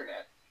the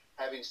internet,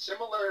 having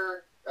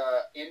similar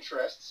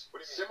interests,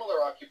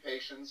 similar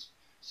occupations,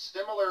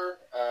 similar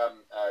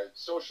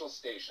social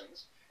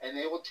stations, and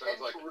they will tend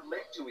to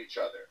relate to each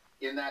other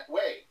in that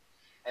way.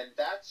 And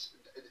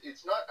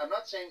I'm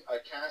not saying a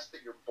caste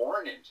that you're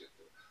born into.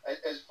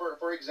 As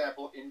for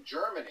example, in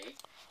Germany.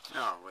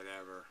 Oh,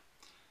 whatever.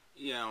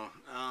 You know,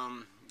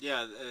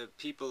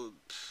 people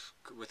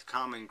with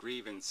common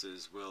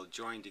grievances will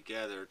join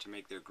together to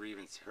make their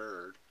grievance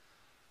heard.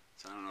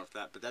 So I don't know if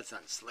but that's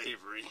not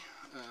slavery.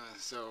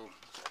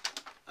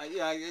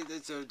 Yeah,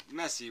 it's a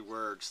messy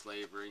word,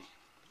 slavery.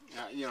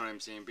 You know what I'm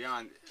saying?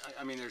 Beyond,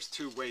 I mean, there's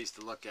two ways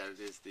to look at it: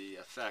 is the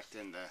effect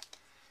and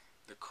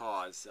the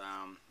cause,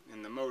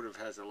 and the motive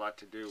has a lot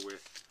to do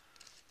with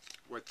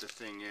what the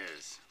thing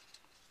is.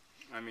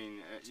 I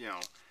mean, you know,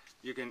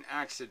 you can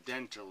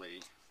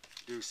accidentally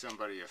do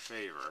somebody a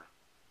favor,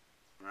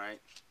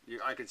 right?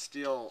 I could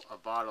steal a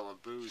bottle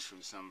of booze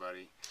from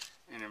somebody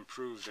and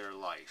improve their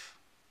life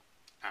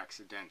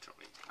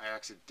accidentally. I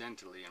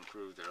accidentally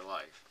improved their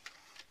life,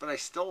 but I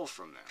stole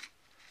from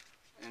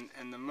them.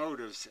 And the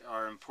motives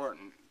are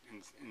important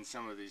in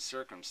some of these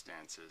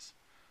circumstances.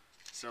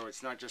 So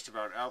it's not just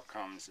about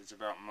outcomes, it's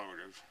about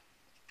motive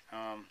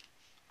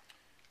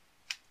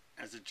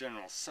as a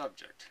general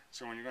subject.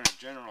 So when you're going to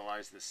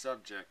generalize the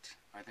subject,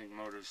 I think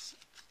motive's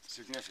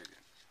significant.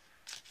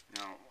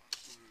 You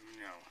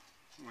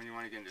know, when you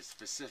want to get into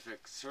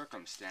specific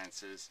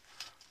circumstances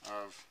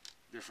of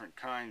different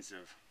kinds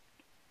of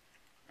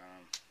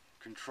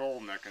control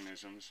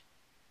mechanisms,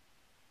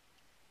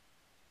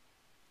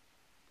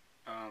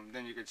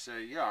 then you could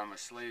say, yeah, I'm a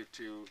slave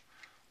to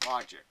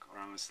logic, or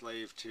I'm a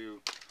slave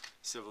to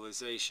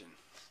civilization.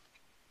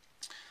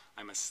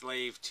 I'm a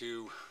slave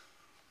to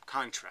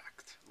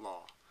contract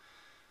law,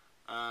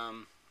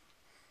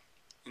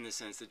 in the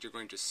sense that you're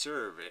going to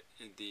serve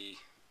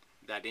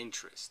that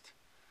interest.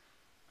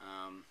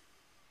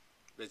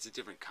 But it's a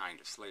different kind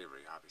of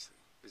slavery, obviously,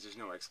 because there's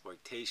no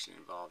exploitation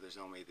involved. There's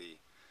only the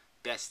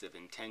best of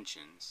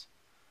intentions.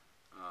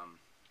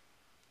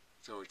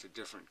 So it's a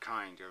different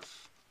kind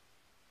of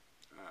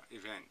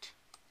event.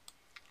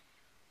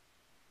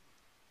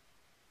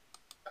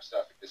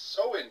 Stuff is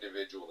so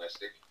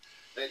individualistic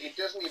that it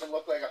doesn't even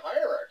look like a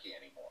hierarchy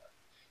anymore.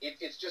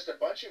 It's just a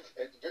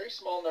very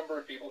small number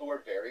of people who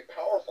are very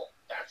powerful.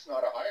 That's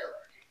not a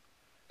hierarchy.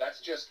 That's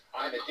just,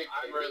 I'm a dictator.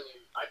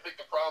 I think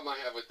the problem I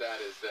have with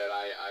that is that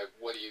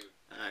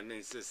I mean,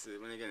 it's just,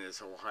 when again, this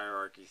whole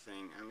hierarchy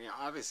thing, I mean,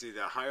 obviously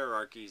the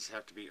hierarchies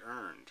have to be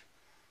earned.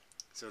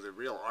 So the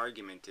real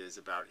argument is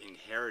about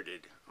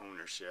inherited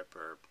ownership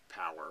or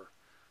power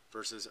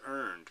versus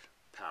earned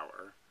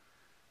power.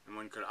 And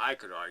I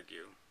could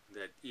argue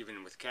that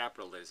even with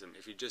capitalism,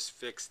 if you just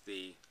fixed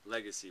the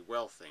legacy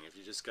wealth thing, if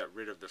you just got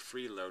rid of the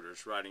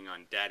freeloaders riding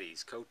on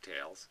daddy's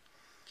coattails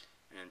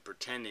and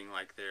pretending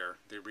like they're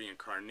the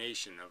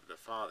reincarnation of the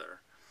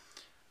father,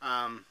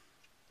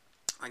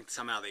 like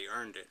somehow they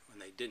earned it when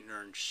they didn't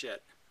earn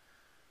shit.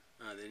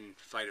 They didn't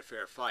fight a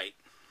fair fight.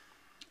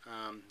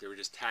 They were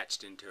just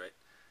hatched into it.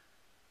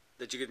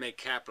 That you could make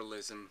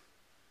capitalism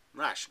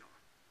rational,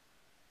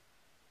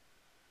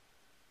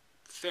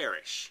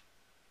 fairish,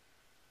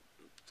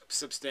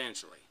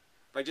 substantially,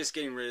 by just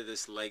getting rid of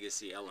this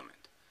legacy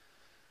element.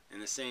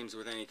 And the same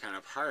with any kind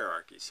of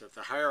hierarchy. So if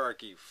the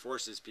hierarchy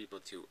forces people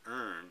to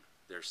earn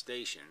their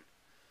station,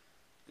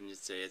 then you'd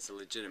say it's a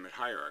legitimate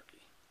hierarchy.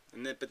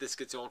 But this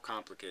gets all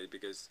complicated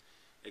because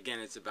again,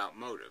 it's about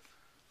motive.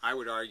 I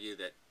would argue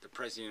that the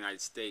President of the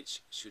United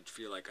States should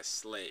feel like a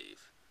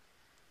slave.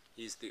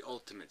 He's the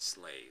ultimate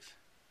slave.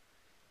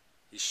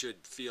 He should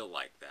feel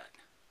like that.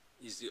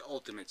 He's the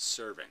ultimate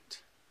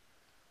servant.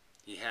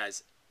 He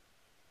has,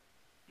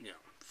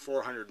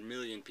 400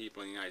 million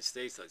people in the United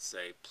States, let's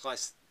say,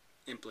 plus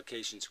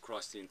implications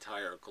across the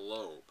entire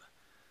globe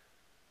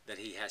that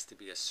he has to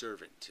be a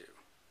servant to.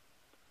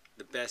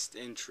 The best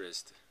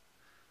interest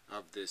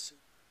of this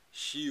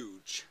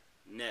huge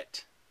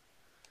net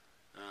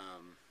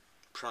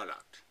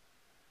product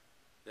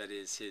that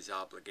is his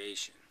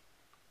obligation.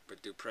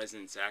 But do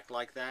presidents act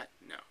like that?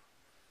 No.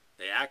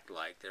 They act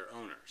like they're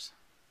owners.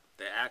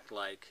 They act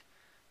like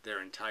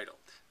they're entitled.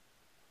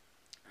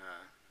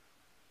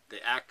 They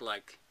act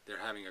like they're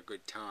having a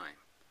good time,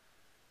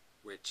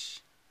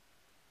 which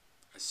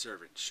a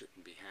servant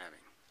shouldn't be having.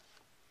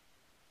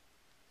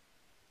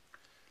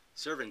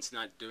 Servant's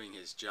not doing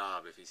his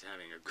job if he's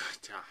having a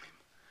good time.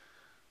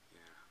 Yeah,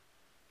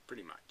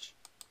 pretty much.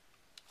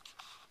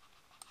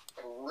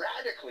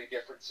 Radically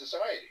different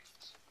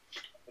societies.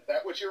 Is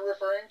that what you're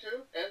referring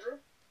to, Andrew?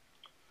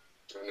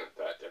 I'm not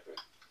that different.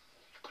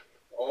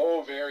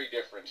 Oh, very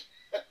different.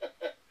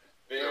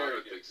 Very No, I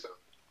don't different. think so.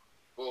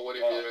 Well, what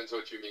depends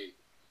what you mean.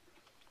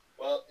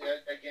 Well,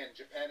 again,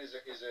 Japan is a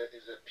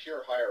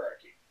pure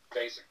hierarchy,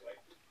 basically.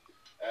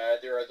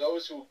 There are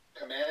those who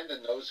command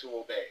and those who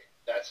obey.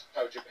 That's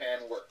how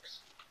Japan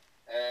works,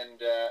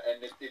 and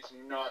it's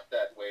not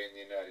that way in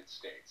the United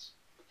States.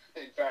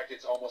 In fact,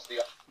 it's almost the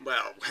opposite.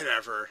 Well,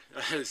 whatever.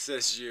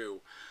 Says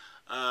you.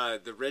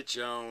 The rich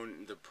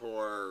own, the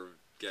poor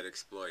get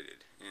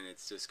exploited, and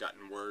it's just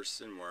gotten worse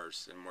and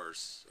worse and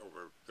worse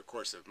over the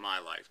course of my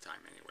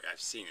lifetime. Anyway,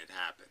 I've seen it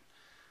happen.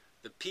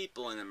 The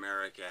people in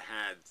America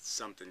had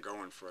something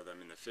going for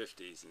them in the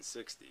 50s and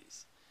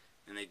 60s,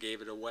 and they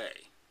gave it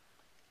away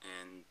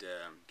and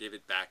gave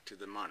it back to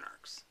the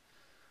monarchs.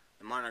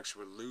 The monarchs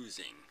were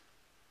losing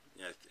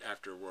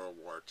after World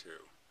War II,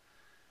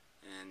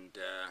 and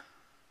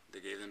they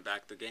gave them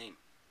back the game.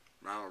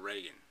 Ronald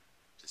Reagan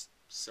just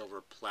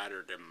silver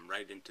plattered them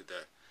right into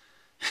the,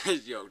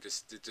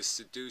 just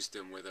seduced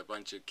them with a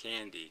bunch of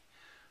candy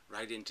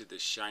right into the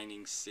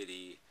shining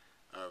city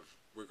of,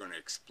 we're going to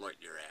exploit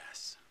your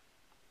ass.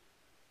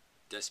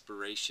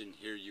 Desperation,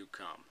 here you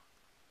come.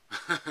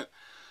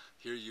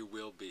 Here you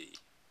will be.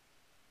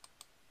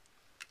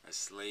 A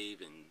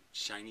slave in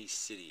shiny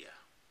city.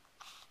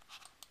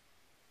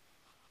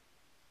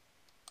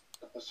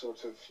 A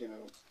sort of,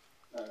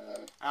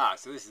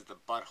 so this is the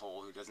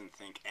butthole who doesn't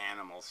think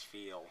animals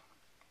feel.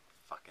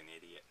 Fucking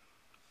idiot.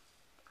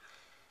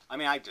 I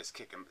mean, I'd just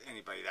kick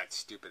anybody that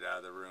stupid out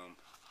of the room.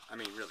 I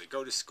mean, really,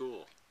 go to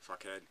school,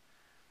 fuckhead.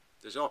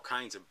 There's all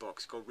kinds of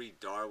books. Go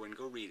read Darwin.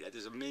 Go read it.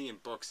 There's a million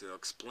books that'll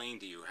explain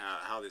to you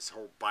how this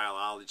whole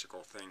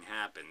biological thing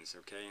happens,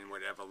 okay, and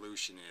what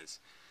evolution is.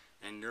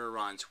 And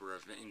neurons were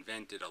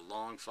invented a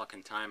long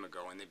fucking time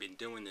ago, and they've been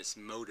doing this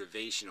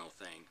motivational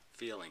thing,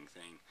 feeling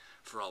thing,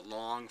 for a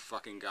long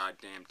fucking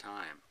goddamn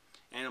time.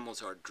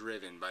 Animals are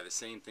driven by the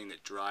same thing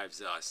that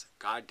drives us.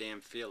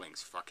 Goddamn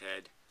feelings,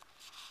 fuckhead.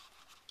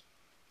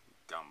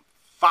 Dumb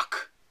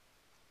fuck!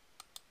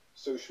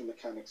 social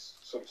mechanics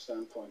sort of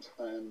standpoint.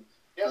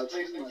 Yes,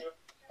 please, thank you.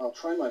 I'll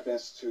try my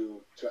best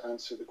to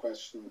answer the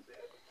question.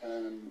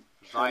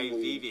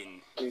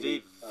 Vivin.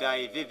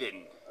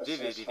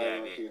 Assess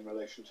hierarchy in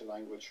relation to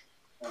language.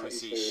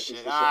 Pussy is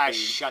shit. there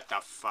Shut the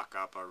fuck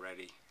up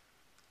already.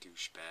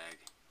 Douchebag.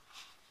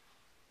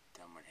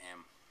 Done with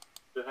him.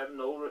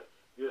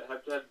 You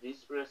have to have this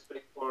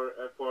respect for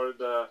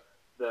the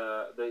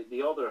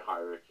other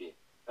hierarchy.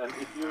 And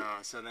if you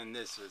so then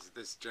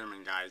this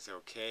German guy's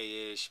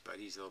okay-ish, but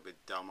he's a little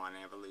bit dumb on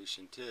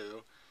evolution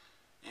too.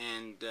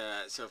 And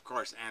so of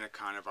course Anna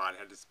Konovad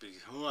had to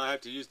speak. Oh, I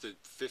have to use the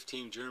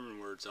 15 German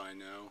words I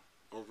know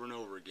over and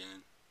over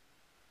again.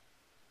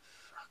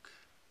 Fuck.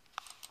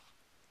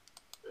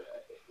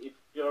 If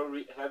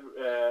you have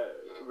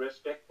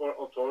respect for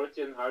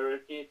authority and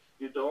hierarchy,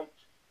 you don't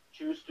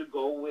choose to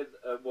go with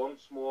one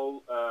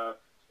small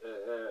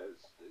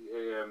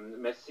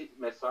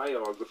messiah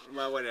or...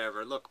 Well,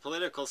 whatever. Look,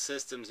 political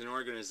systems and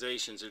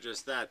organizations are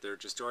just that. They're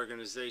just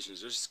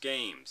organizations. They're just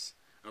games.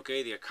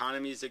 Okay, the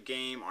economy is a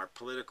game, our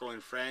political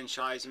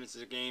enfranchisement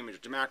is a game, and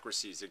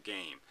democracy is a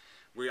game.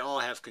 We all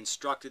have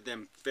constructed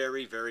them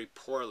very, very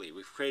poorly.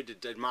 We've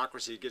created a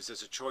democracy that gives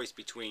us a choice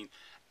between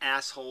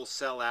asshole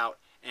sellout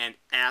and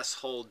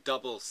asshole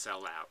double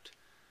sellout.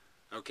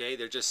 Okay,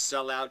 they're just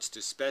sellouts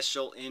to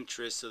special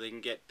interests so they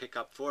can pick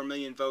up 4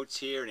 million votes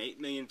here and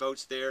 8 million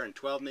votes there and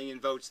 12 million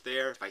votes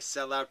there. If I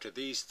sell out to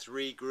these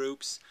three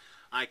groups,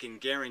 I can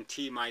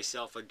guarantee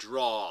myself a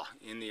draw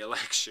in the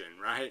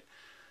election, right?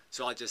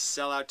 So I'll just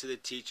sell out to the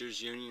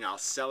teachers union, I'll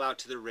sell out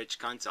to the rich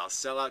cunts, I'll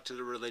sell out to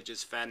the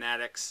religious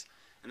fanatics,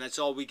 and that's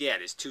all we get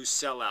is two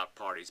sellout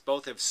parties.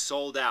 Both have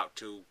sold out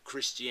to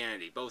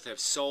Christianity, both have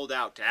sold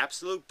out to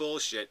absolute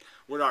bullshit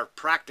with our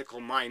practical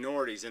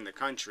minorities in the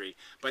country,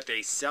 but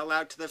they sell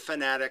out to the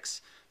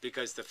fanatics,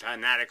 because the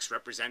fanatics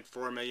represent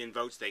 4 million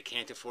votes they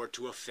can't afford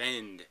to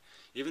offend.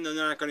 Even though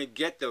they're not going to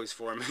get those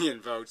 4 million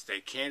votes, they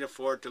can't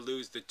afford to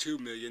lose the 2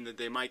 million that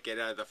they might get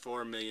out of the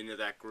 4 million of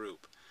that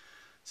group.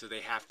 So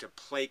they have to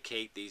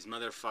placate these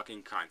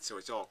motherfucking cunts. So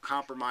it's all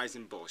compromise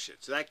and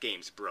bullshit. So that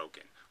game's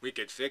broken. We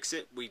could fix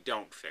it. We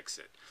don't fix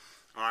it.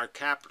 Our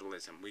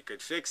capitalism. We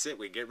could fix it.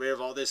 We get rid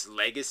of all this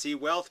legacy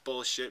wealth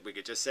bullshit. We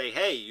could just say,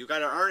 hey, you got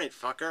to earn it,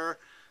 fucker.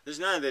 There's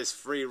none of this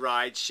free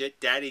ride shit.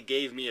 Daddy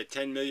gave me a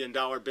 $10 million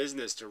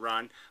business to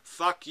run.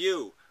 Fuck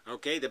you.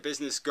 Okay, the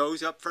business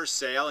goes up for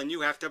sale and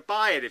you have to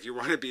buy it if you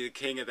want to be the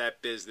king of that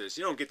business.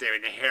 You don't get to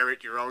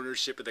inherit your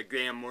ownership of the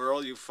damn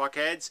world, you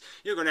fuckheads.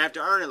 You're going to have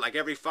to earn it like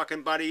every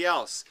fucking buddy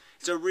else.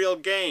 It's a real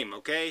game,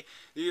 okay?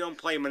 You don't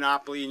play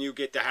Monopoly and you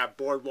get to have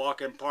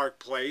Boardwalk and Park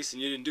Place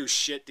and you didn't do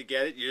shit to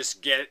get it. You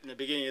just get it in the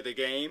beginning of the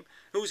game.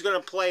 Who's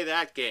going to play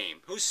that game?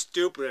 Who's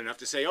stupid enough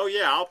to say, oh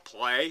yeah, I'll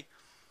play?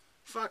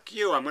 Fuck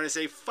you. I'm going to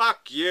say,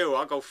 fuck you.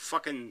 I'll go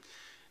fucking,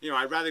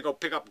 I'd rather go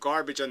pick up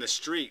garbage on the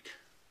street.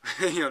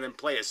 Than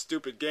play a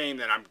stupid game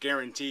that I'm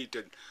guaranteed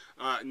to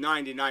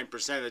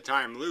 99% of the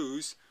time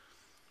lose.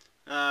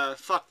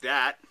 Fuck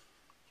that.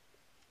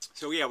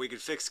 So yeah, we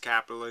could fix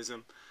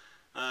capitalism.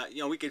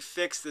 We could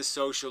fix the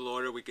social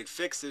order. We could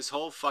fix this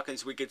whole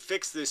we could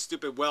fix this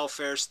stupid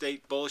welfare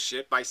state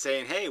bullshit by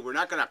saying, hey, we're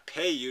not going to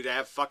pay you to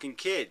have fucking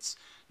kids.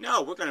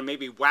 No, we're going to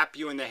maybe whap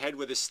you in the head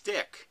with a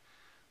stick.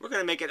 We're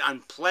going to make it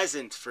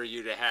unpleasant for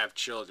you to have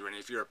children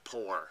if you're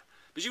poor.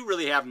 But you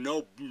really have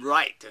no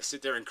right to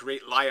sit there and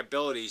create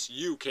liabilities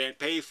you can't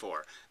pay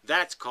for.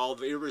 That's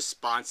called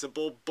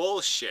irresponsible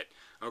bullshit.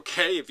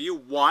 Okay? If you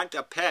want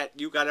a pet,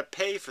 you gotta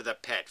pay for the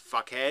pet,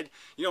 fuckhead.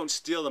 You don't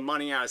steal the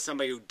money out of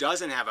somebody who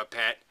doesn't have a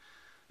pet.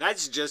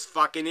 That's just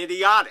fucking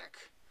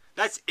idiotic.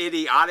 That's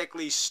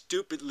idiotically,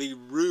 stupidly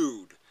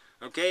rude.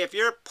 Okay? If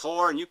you're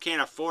poor and you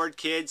can't afford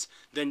kids,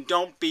 then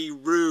don't be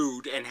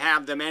rude and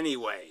have them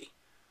anyway.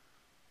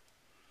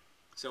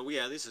 So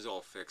yeah, this is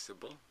all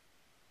fixable.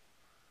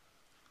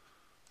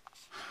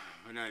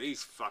 But none of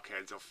these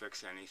fuckheads will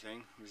fix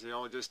anything, because they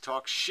all just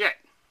talk shit.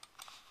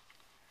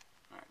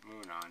 Alright,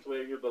 moving on.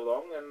 Where you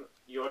belong, and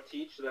you are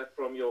teach that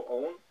from your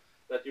own,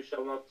 that you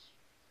shall not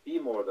be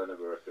more than a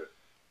worker.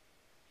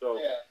 So,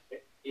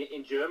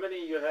 in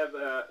Germany, you have,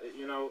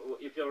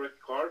 if you're a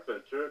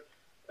carpenter,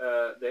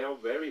 they are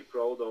very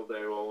proud of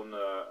their own,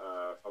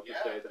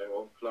 their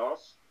own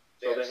class.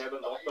 So they have a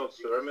lot of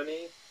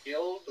ceremony.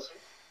 Guilds,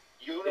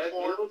 uniforms.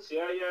 Yeah, guilds,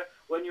 yeah.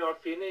 When you are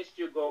finished,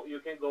 you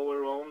can go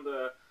around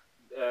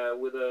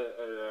with a.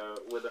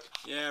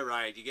 Yeah,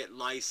 right. You get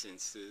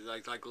licenses,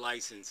 like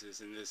licenses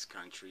in this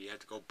country. You have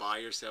to go buy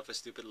yourself a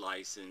stupid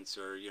license,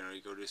 or you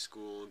go to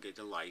school, get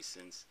a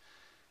license,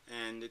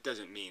 and it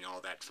doesn't mean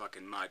all that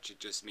fucking much. It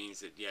just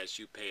means that yes,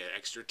 you pay an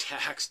extra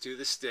tax to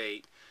the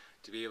state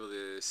to be able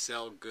to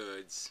sell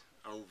goods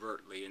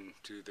overtly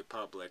into the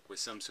public with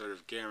some sort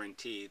of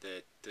guarantee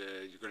that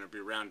you're going to be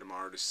around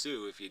tomorrow to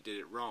sue if you did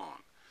it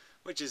wrong,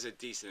 which is a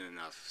decent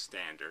enough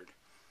standard.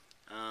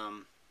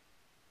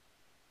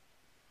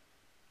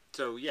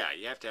 So yeah,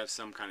 you have to have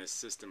some kind of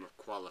system of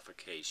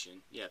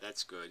qualification. Yeah,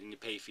 that's good. And you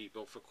pay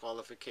people for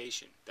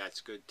qualification. That's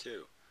good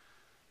too.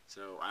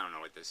 So I don't know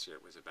what this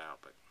shit was about,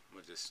 but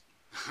we'll just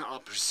I'll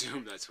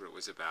presume that's what it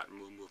was about, and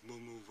we'll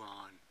move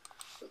on.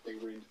 That they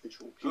were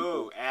individual people.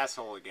 Ooh,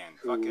 asshole again.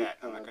 Who, fuck that.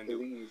 I'm not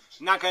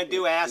gonna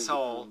do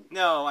asshole.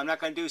 No, I'm not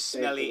gonna do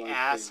smelly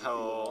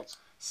asshole.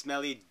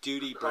 Smelly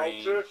duty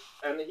brain. Culture,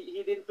 and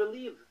he didn't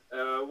believe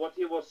what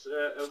he was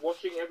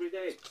watching every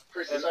day.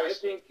 And I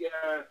think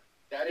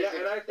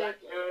I think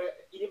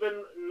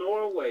even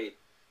Norway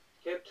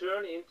can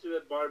turn into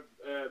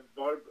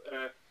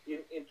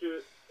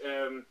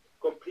a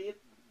complete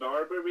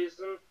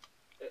barbarism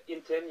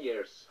in 10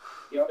 years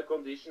if the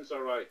conditions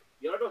are right.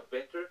 We are not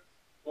better.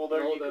 Well,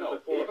 there you go.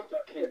 If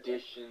the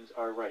conditions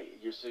are right,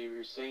 you're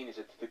saying is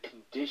it's the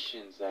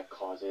conditions that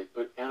cause it,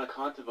 but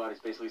Anacontavat is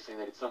basically saying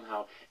that it's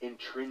somehow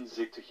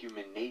intrinsic to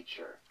human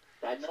nature.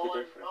 That's the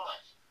difference.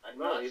 I'm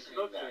not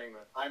saying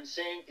that. I'm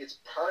saying it's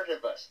part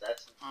of us.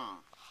 That's.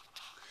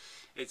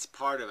 It's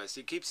part of us.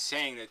 He keeps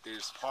saying that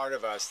there's part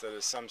of us that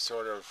is some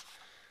sort of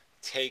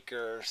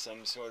taker,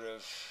 some sort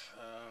of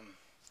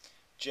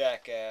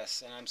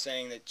jackass, and I'm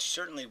saying that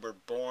certainly we're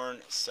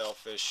born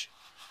selfish,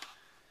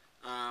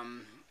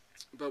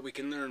 but we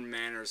can learn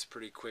manners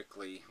pretty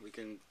quickly. We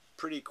can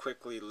pretty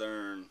quickly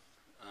learn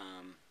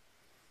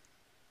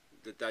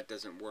that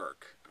doesn't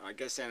work. I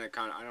guess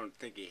Anaconda, I don't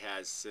think he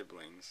has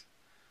siblings,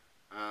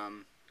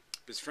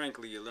 because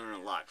frankly you learn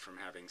a lot from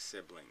having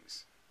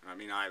siblings. I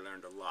mean, I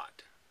learned a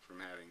lot from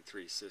having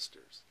 3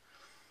 sisters,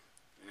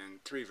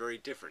 and 3 very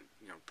different,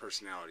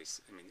 personalities.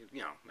 I mean,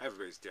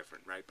 everybody's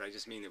different, right? But I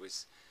just mean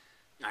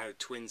I had a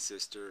twin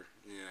sister,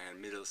 I had a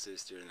middle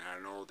sister, and I had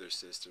an older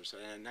sister, so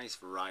I had a nice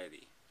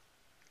variety.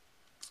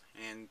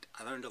 And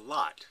I learned a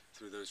lot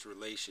through those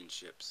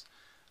relationships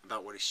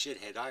about what a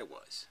shithead I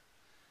was.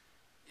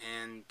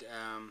 And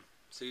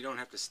so you don't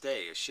have to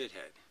stay a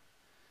shithead.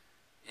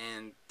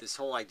 And this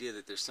whole idea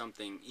that there's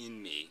something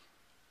in me,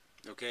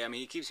 Okay, I mean,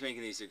 he keeps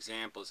making these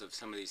examples of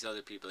some of these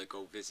other people that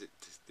go visit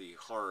the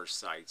horror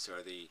sites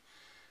or the,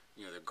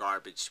 you know, the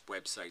garbage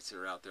websites that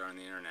are out there on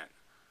the internet.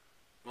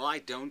 Well, I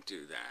don't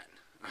do that.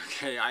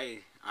 Okay,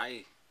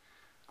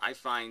 I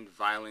find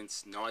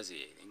violence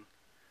nauseating,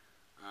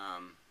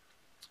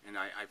 and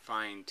I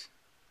find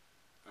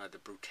the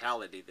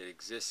brutality that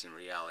exists in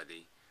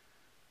reality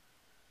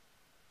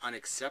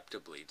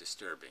unacceptably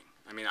disturbing.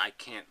 I mean, I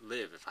can't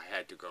live if I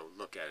had to go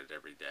look at it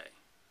every day.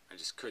 I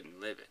just couldn't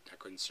live it. I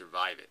couldn't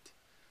survive it,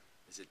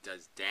 as it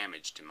does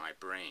damage to my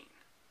brain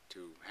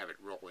to have it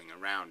rolling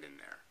around in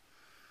there.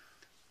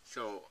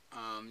 So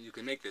you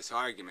can make this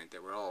argument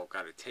that we're all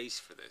got a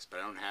taste for this, but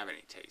I don't have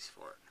any taste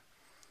for it.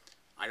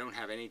 I don't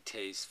have any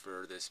taste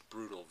for this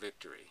brutal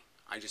victory.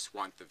 I just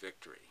want the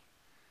victory.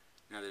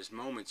 Now there's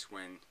moments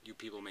when you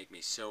people make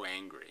me so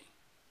angry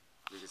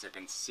because I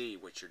can see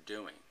what you're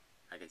doing.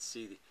 I can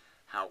see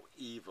how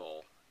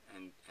evil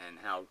and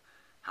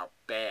how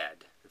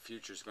bad the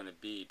future's going to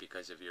be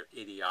because of your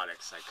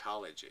idiotic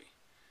psychology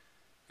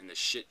and the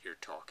shit you're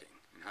talking,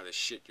 and how the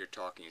shit you're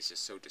talking is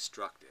just so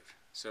destructive,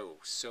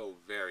 so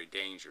very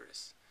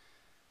dangerous.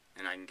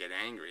 And I can get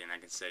angry and I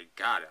can say,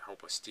 God, I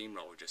hope a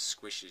steamroller just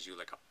squishes you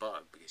like a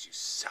bug because you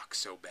suck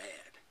so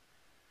bad.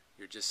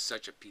 You're just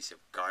such a piece of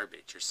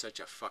garbage. You're such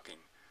a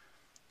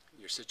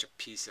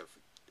piece of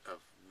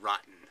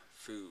rotten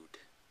food,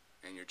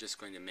 and you're just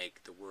going to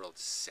make the world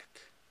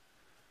sick.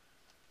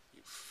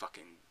 You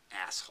fucking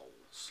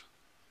assholes.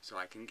 So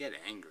I can get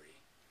angry,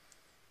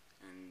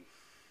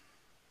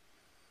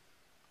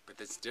 but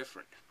that's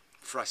different.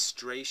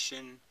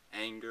 Frustration,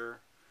 anger,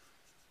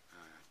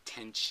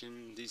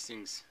 tension, these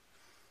things,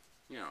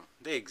 you know,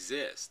 they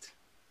exist,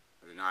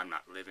 but I'm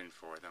not living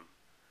for them.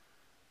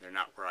 They're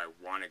not where I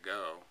want to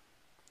go,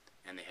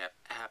 and they have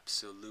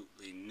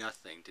absolutely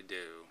nothing to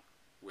do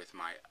with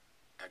my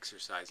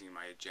exercising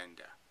my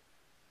agenda.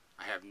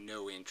 I have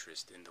no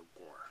interest in the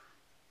war.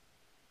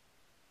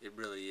 It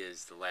really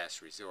is the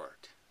last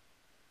resort.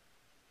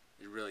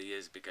 It really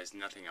is, because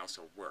nothing else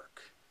will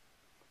work.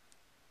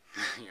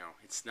 You know,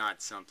 it's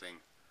not something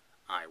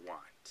I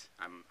want.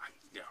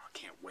 You know, I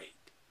can't wait.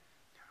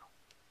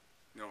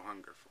 No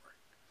hunger for it.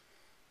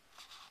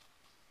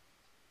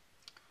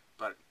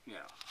 But, you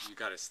know, you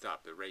gotta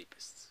stop the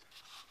rapists.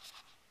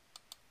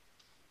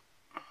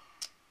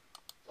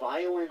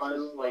 Violence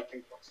is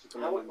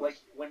like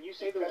when you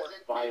say the word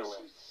violence,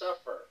 it makes you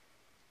suffer.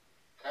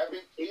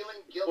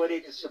 Feeling guilty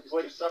is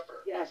to suffer.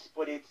 Yes,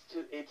 but it's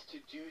to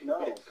do. No.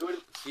 But it's good.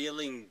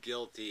 Feeling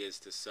guilty is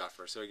to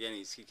suffer. So again,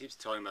 he keeps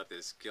talking about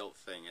this guilt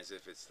thing as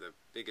if it's the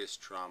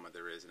biggest trauma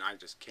there is, and I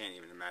just can't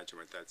even imagine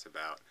what that's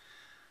about.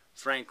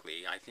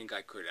 Frankly, I think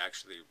I could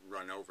actually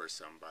run over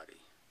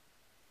somebody,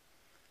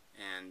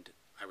 and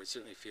I would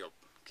certainly feel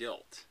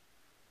guilt,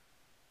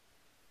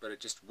 but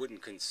it just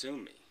wouldn't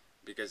consume me,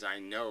 because I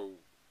know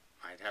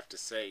I'd have to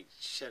say,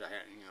 shit,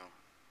 you know,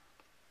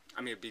 I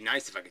mean, it'd be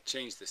nice if I could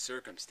change the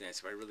circumstance,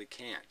 but I really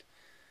can't.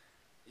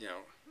 You know,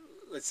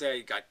 let's say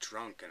I got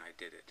drunk and I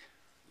did it,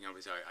 you know,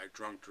 because I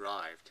drunk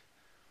drived.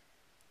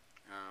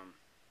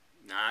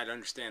 Now, I'd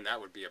understand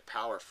that would be a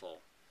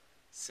powerful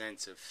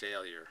sense of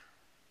failure.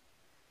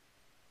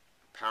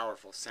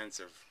 Powerful sense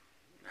of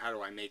how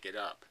do I make it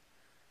up.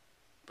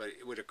 But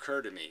it would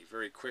occur to me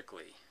very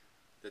quickly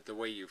that the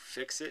way you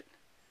fix it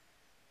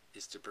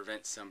is to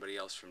prevent somebody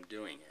else from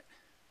doing it.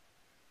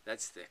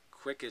 That's the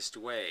quickest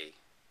way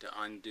to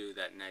undo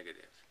that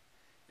negative.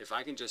 If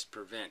I can just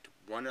prevent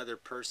one other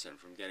person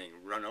from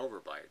getting run over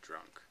by a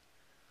drunk,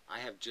 I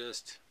have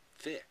just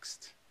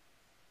fixed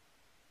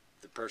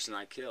the person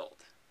I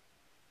killed.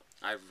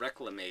 I've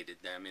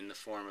reclamated them in the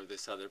form of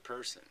this other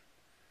person.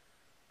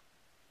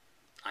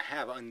 I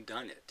have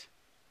undone it.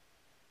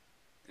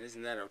 And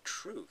isn't that a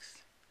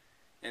truth?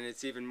 And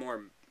it's even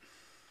more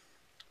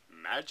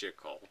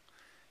magical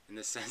in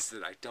the sense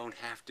that I don't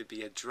have to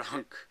be a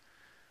drunk.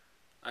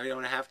 I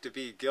don't have to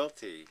be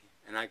guilty.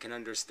 And I can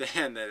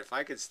understand that if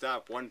I could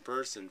stop one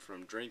person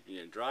from drinking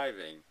and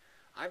driving,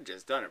 I've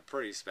just done a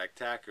pretty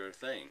spectacular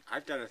thing.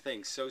 I've done a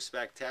thing so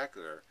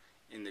spectacular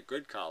in the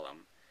good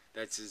column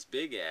that's as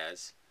big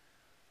as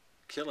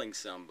killing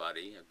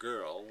somebody, a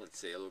girl, let's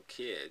say a little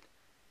kid,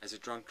 as a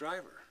drunk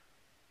driver.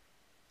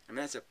 I mean,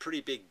 that's a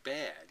pretty big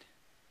bad.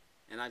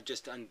 And I've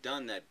just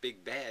undone that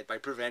big bad by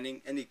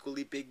preventing an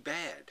equally big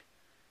bad.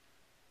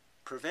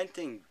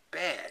 Preventing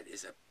bad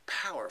is a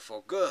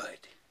powerful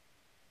good.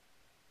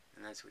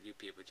 And that's what you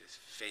people just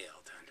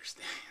fail to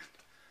understand.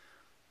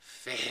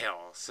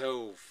 Fail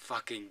so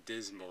fucking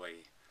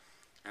dismally.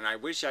 And I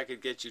wish I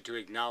could get you to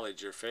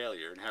acknowledge your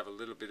failure and have a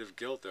little bit of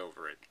guilt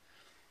over it.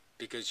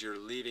 Because you're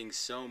leaving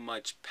so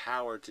much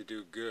power to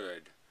do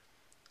good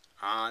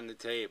on the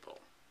table.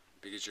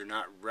 Because you're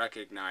not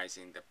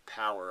recognizing the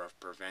power of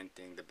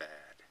preventing the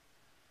bad.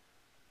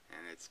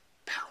 And it's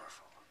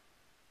powerful.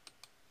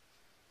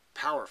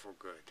 Powerful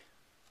good.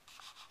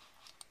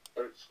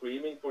 Or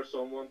screaming for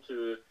someone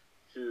to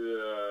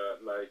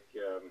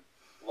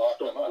Lock stop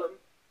them up. them.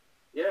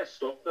 Yeah,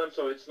 stop them.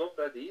 So it's not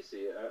that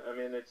easy. I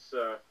mean, it's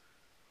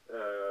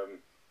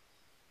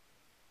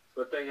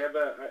But they have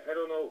a, I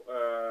don't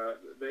know,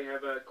 they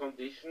have a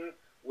condition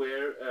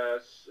where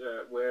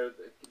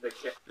the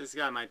This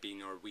guy might be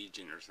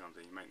Norwegian or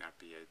something. He might not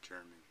be a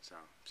German, so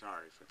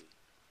sorry for the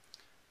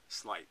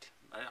slight.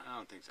 I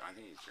don't think so. I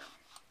think he's German.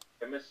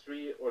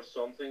 chemistry or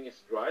something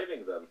is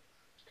driving them.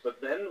 But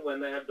then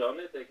when they have done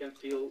it, they can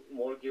feel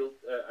more guilt.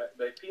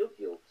 They feel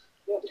guilt.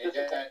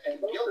 And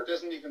guilt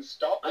doesn't even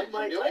stop them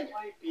from doing it.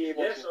 Might be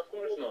able Yes, to, of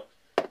course not.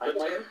 But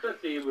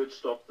empathy would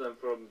stop them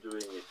from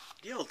doing it.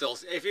 Guilt,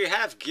 if you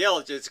have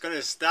guilt, it's going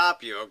to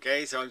stop you,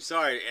 okay? So I'm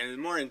sorry. And the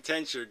more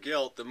intense your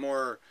guilt, the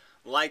more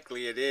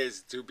likely it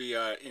is to be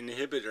an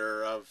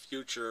inhibitor of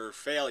future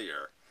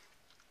failure.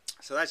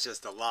 So that's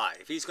just a lie.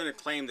 If he's going to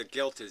claim that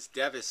guilt is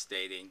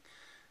devastating,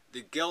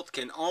 the guilt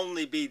can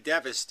only be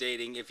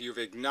devastating if you've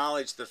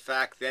acknowledged the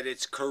fact that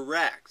it's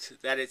correct,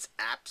 that it's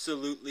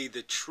absolutely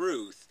the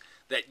truth,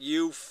 that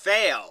you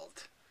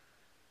failed.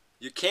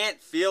 You can't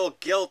feel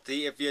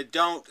guilty if you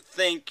don't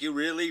think you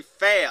really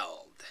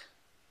failed.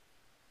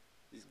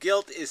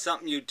 Guilt is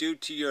something you do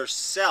to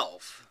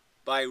yourself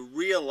by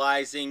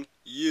realizing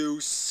you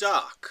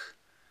suck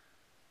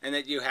and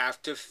that you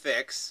have to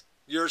fix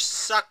your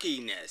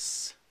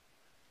suckiness.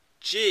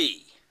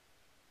 Gee.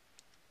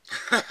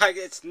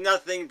 It's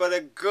nothing but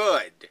a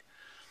good.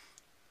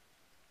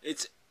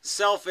 It's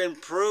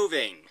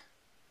self-improving.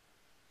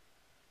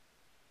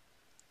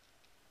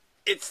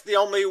 It's the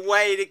only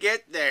way to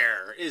get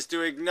there, is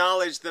to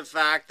acknowledge the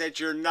fact that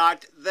you're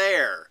not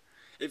there.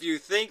 If you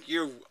think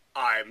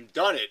I'm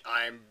done it,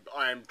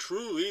 I'm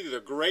truly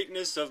the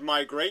greatness of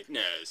my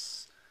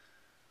greatness,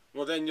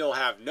 well then you'll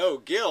have no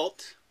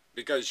guilt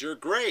because you're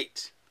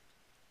great.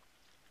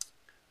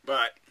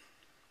 But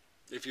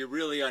if you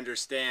really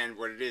understand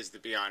what it is to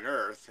be on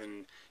Earth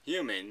and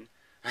human,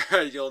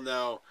 you'll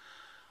know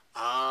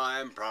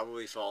I'm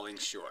probably falling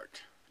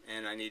short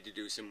and I need to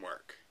do some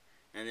work.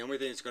 And the only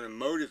thing that's going to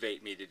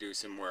motivate me to do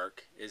some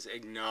work is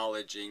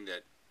acknowledging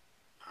that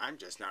I'm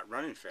just not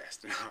running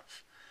fast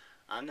enough.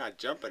 I'm not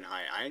jumping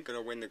high. I ain't going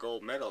to win the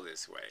gold medal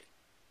this way.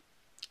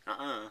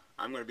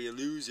 I'm going to be a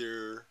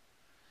loser.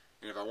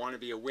 And if I want to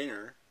be a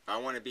winner, if I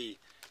want to be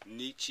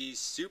Nietzsche's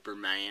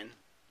Superman,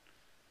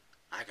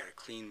 I got to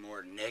clean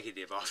more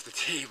negative off the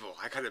table.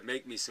 I got to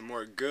make me some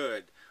more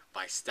good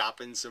by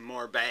stopping some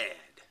more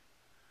bad.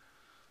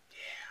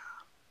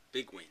 Yeah.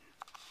 Big win.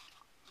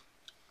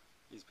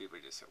 These people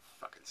are just so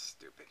fucking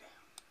stupid.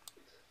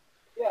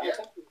 Yeah, I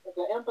think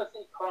the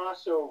empathy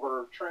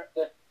crossover,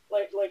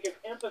 like if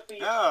empathy...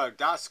 Oh,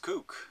 Das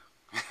Kook.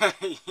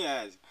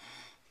 Yes.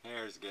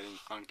 Hair's getting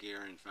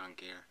funkier and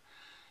funkier.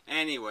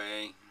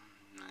 Anyway,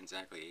 not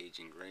exactly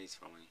aging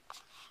gracefully.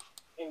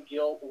 And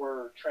guilt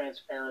were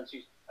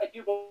transparencies. I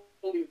do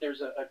believe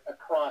there's a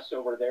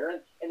crossover there,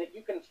 and that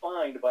you can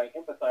find, by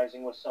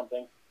empathizing with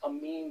something, a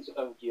means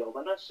of guilt.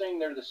 I'm not saying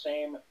they're the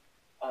same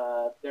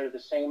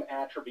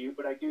attribute,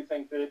 but I do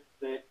think that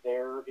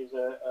there is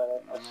a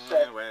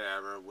set.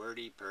 Whatever.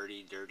 Wordy,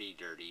 purdy, dirty,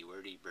 dirty.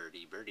 Wordy,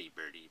 birdie, birdie,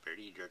 birdie,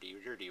 birdie, dirty,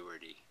 dirty,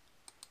 wordy.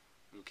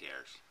 Who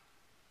cares?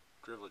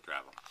 Dribble,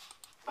 travel.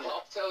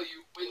 I'll tell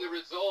you, when the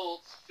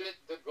results fit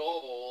the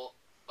goal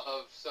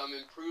of some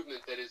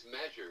improvement that is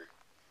measured.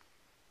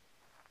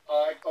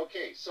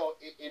 Okay, so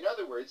in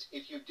other words,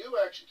 if you do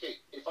actually, okay,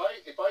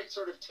 if I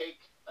sort of take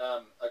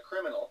a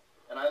criminal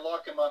and I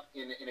lock him up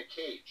in a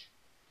cage,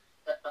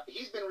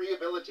 he's been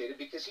rehabilitated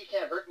because he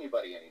can't hurt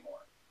anybody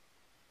anymore.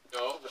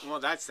 No.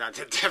 Well, that's not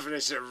the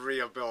definition of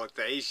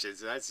rehabilitation.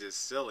 So that's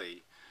just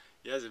silly.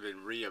 He hasn't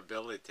been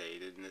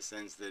rehabilitated in the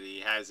sense that he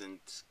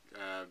hasn't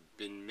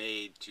been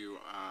made to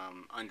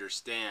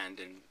understand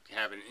and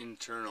have an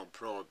internal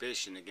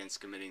prohibition against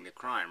committing the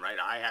crime, right?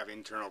 I have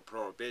internal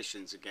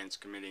prohibitions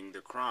against committing the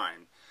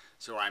crime.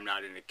 So I'm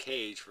not in a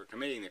cage for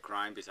committing the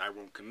crime because I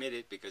won't commit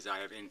it because I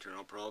have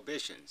internal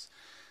prohibitions.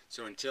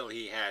 So until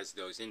he has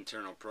those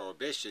internal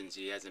prohibitions,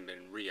 he hasn't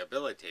been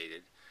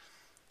rehabilitated.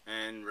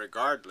 And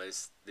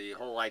regardless, the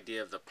whole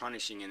idea of the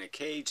punishing in a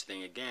cage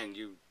thing, again,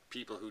 you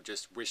people who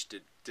just wish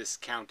to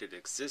discount its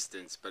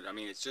existence, but I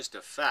mean, it's just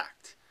a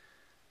fact.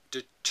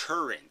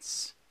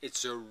 Deterrence.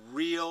 It's a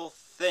real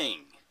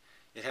thing.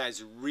 It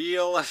has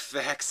real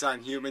effects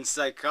on human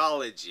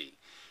psychology.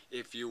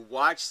 If you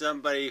watch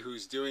somebody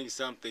who's doing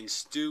something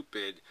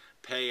stupid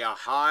pay a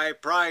high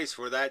price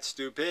for that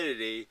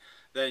stupidity,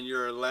 then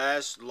you're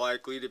less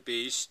likely to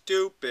be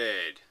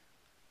stupid.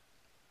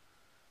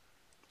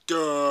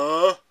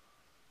 Duh.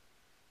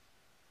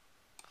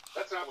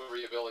 That's not what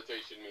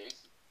rehabilitation means.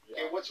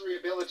 Okay, what's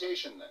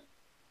rehabilitation then?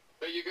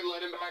 That you can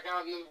let him back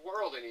out in the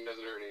world and he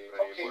doesn't hurt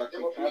anybody. Okay,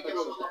 then we can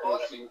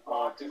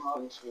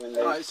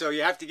lobotomy. So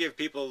you have to give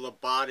people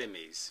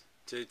lobotomies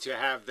to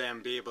have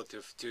them be able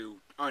to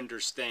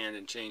understand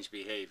and change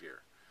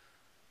behavior.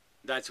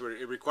 That's what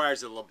it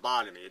requires, a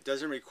lobotomy. It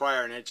doesn't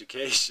require an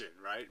education,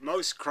 right?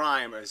 Most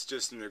crime is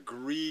just an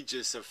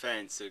egregious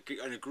offense,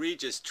 an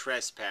egregious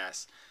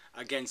trespass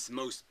against the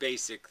most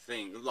basic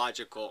thing,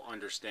 logical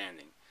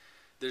understanding.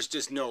 There's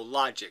just no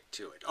logic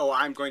to it. Oh,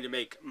 I'm going to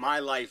make my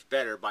life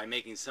better by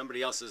making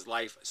somebody else's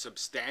life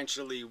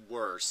substantially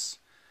worse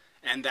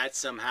And that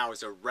somehow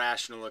is a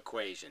rational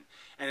equation.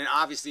 And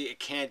obviously it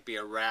can't be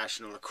a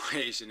rational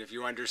equation if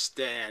you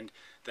understand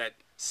that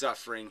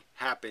suffering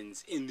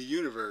happens in the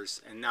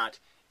universe and not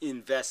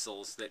in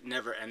vessels that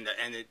never, and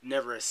it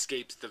never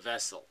escapes the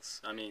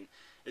vessels. I mean,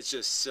 it's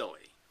just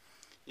silly.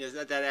 Yeah,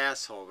 that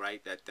asshole,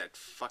 right? That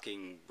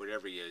fucking,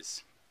 whatever he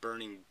is,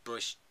 burning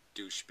bush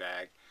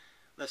douchebag,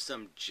 left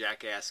some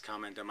jackass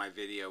comment on my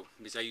video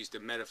because I used a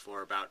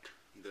metaphor about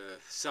the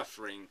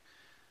suffering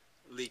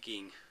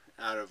leaking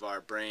out of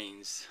our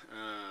brains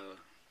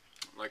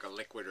like a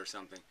liquid or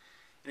something.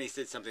 And he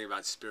said something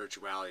about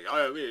spirituality.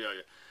 Oh,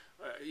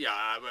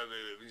 yeah,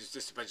 it's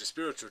just a bunch of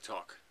spiritual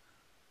talk.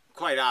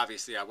 Quite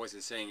obviously, I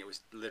wasn't saying it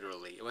was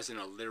literally. It wasn't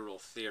a literal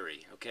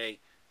theory, okay?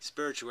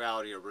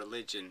 Spirituality or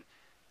religion,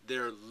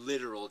 their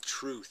literal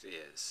truth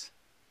is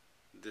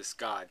this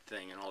God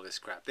thing and all this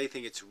crap. They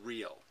think it's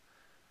real.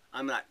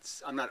 I'm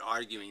not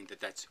arguing that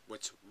that's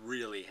what's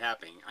really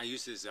happening. I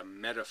use it as a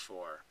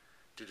metaphor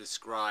to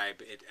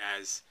describe it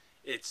as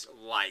it's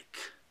like,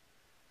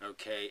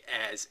 okay,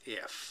 as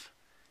if.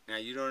 Now,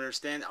 you don't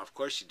understand? Of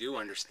course you do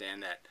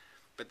understand that.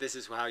 But this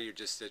is how you're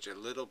just such a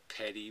little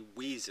petty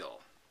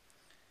weasel.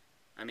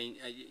 I mean,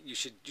 you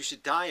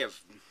should die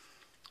of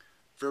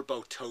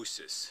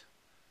verbotosis,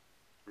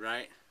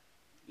 right?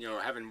 You know,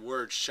 having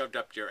words shoved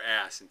up your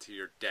ass until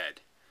you're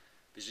dead.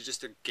 Because you're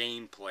just a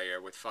game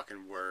player with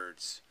fucking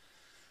words.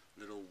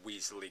 Little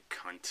weaselly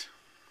cunt.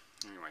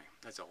 Anyway,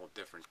 that's a whole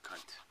different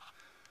cunt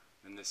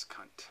than this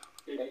cunt.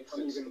 It makes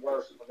it even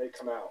worse when they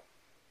come out.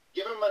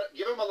 Give him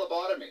a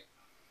lobotomy.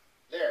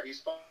 There, he's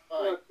fine.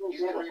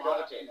 He's been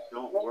rehabilitated.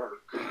 Don't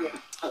work.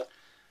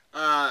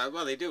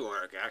 Well, they do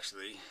work,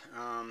 actually.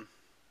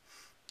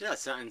 Yeah,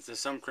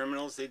 some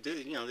criminals, they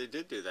did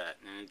do that,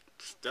 and it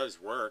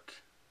does work.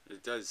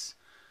 It does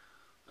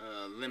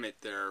limit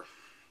their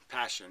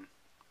passion.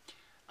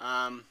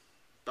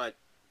 But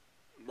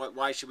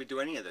why should we do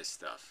any of this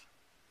stuff?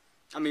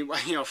 I mean,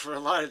 you know, for a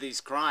lot of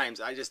these crimes,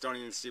 I just don't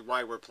even see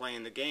why we're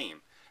playing the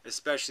game.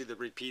 Especially the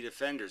repeat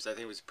offenders. I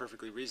think it was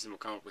perfectly reasonable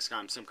to come up with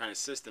some kind of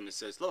system that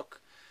says,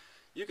 look,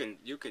 you can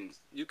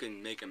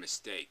make a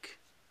mistake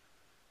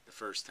the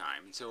first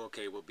time, and so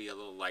okay, we'll be a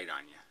little light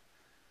on you.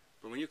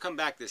 But when you come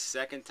back this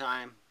second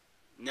time,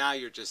 now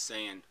you're just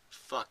saying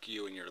fuck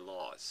you and your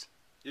laws.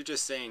 You're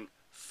just saying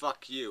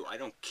fuck you. I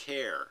don't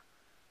care.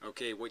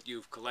 Okay, what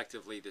you've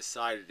collectively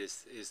decided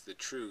is the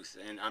truth,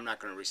 and I'm not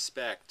going to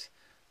respect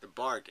the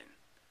bargain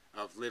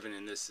of living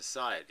in this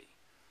society.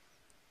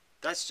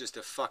 That's just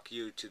a fuck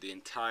you to the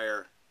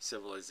entire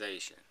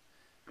civilization.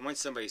 And when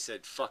somebody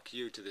said fuck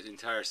you to the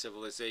entire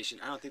civilization,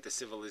 I don't think the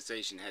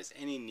civilization has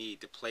any need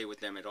to play with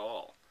them at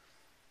all.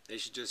 They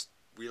should just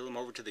wheel them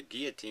over to the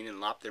guillotine and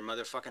lop their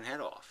motherfucking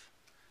head off.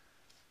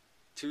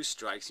 2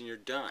 strikes and you're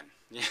done.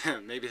 Yeah,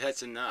 maybe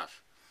that's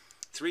enough.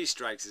 3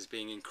 strikes is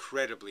being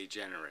incredibly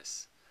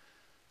generous.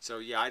 So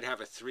yeah, I'd have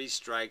a 3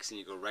 strikes and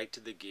you go right to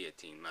the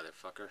guillotine,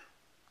 motherfucker.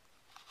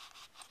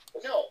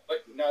 No,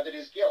 but not that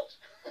his guilt.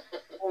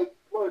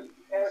 Look,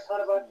 as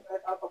kind of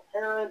a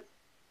parent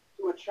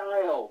to a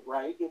child,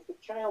 right? If the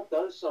child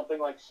does something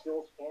like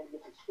steals candy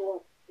at the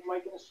store, they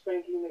might get a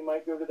spanking, they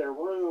might go to their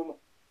room,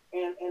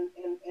 and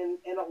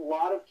a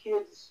lot of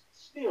kids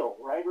steal,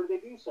 right? Or they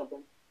do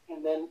something,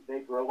 and then they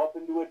grow up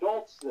into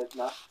adults that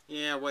not...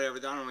 Yeah, whatever.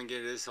 I don't want to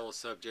get into this whole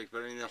subject,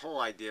 but I mean, the whole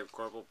idea of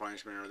corporal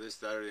punishment or this,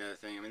 that, or the other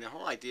thing, I mean, the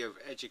whole idea of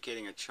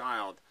educating a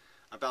child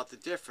about the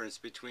difference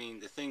between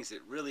the things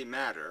that really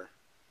matter,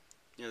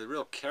 you know, the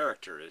real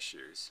character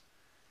issues,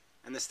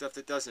 and the stuff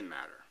that doesn't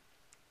matter.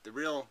 The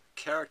real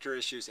character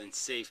issues and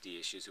safety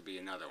issues would be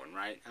another one,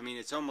 right? I mean,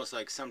 it's almost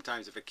like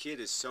sometimes if a kid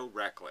is so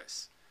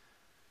reckless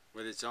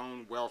with its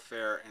own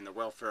welfare and the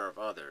welfare of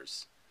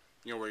others,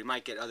 you know, where he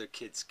might get other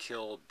kids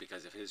killed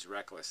because of his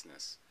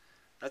recklessness,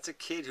 that's a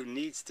kid who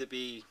needs to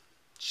be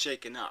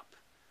shaken up,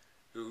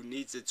 who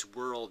needs its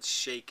world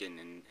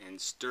shaken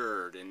and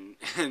stirred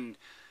and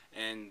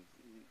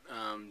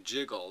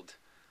jiggled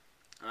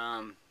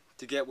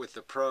to get with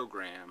the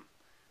program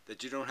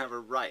that you don't have a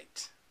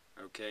right,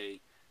 okay,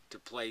 to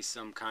play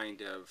some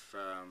kind of,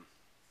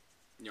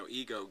 you know,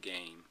 ego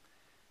game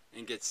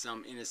and get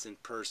some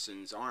innocent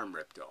person's arm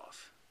ripped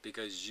off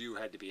because you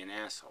had to be an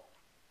asshole,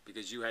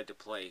 because you had to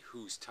play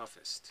who's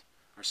toughest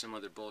or some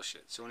other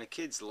bullshit. So when a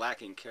kid's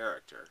lacking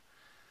character,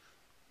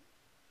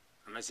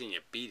 I'm not saying you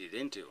beat it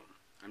into him.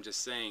 I'm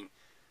just saying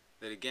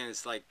that, again,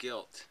 it's like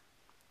guilt.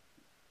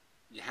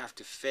 You have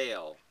to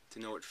fail to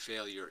know what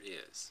failure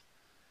is.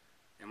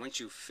 And once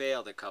you've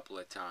failed a couple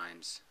of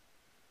times,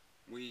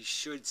 we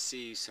should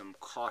see some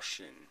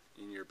caution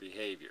in your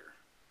behavior.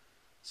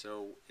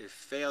 So if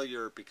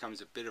failure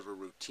becomes a bit of a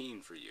routine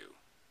for you,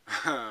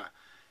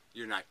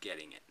 you're not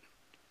getting it.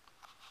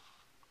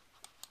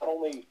 Not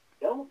only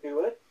don't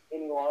do it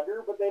any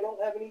longer, but they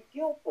don't have any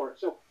guilt for it.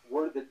 So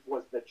was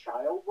the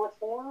child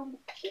reformed?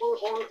 Or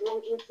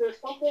is there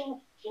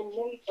something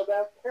innate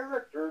about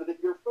character that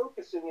you're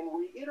focusing and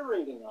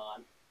reiterating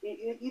on?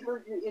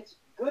 Either it's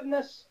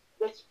goodness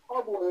that's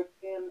public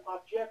and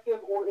objective,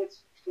 or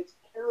it's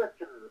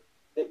character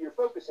that you're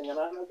focusing on.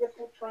 I guess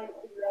we're trying to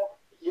figure out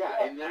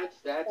Yeah, and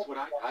that's what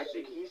I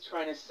think he's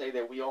trying to say,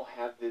 that we all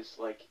have this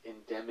like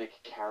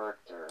endemic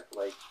character,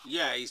 like.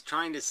 Yeah, he's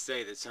trying to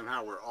say that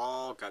somehow we're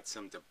all got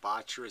some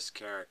debaucherous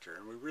character,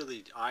 and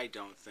I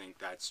don't think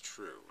that's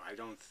true. I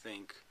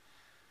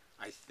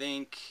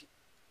think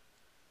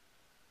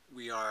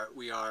we are,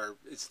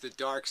 it's the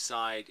dark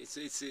side.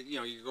 It's you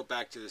know, you go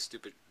back to the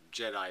stupid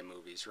Jedi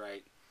movies,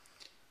 right?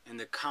 And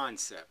the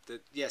concept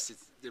that, yes,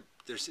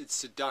 it's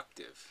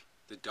seductive,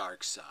 the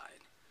dark side.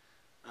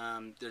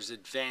 There's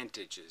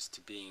advantages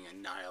to being a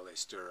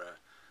nihilist or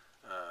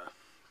a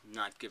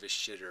not give a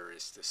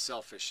shitterist, the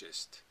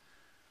selfishist,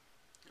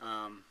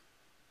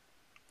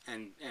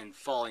 and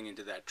falling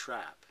into that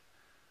trap.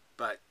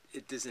 But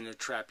it isn't a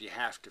trap you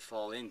have to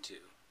fall into,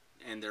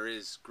 and there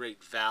is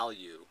great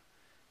value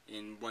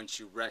in once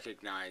you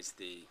recognize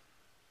the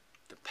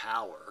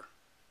power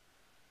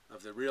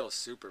of the real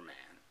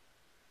Superman,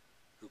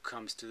 who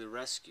comes to the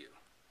rescue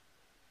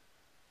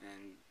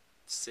and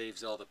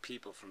saves all the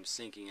people from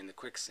sinking in the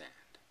quicksand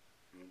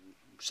and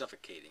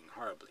suffocating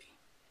horribly.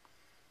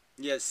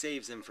 Yeah, it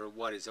saves them for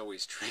what is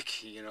always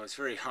tricky. You know, it's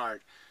very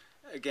hard.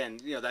 Again,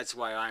 you know, that's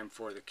why I'm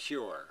for the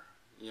cure.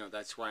 You know,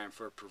 that's why I'm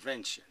for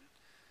prevention.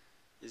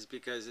 Is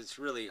because it's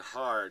really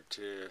hard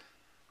to...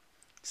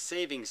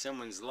 Saving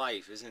someone's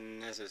life isn't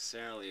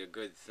necessarily a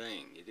good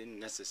thing. You didn't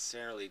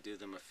necessarily do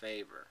them a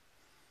favor.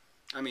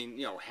 I mean,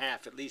 you know,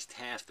 at least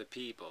half the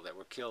people that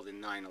were killed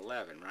in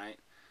 9/11, right?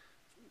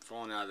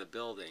 Falling out of the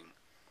building.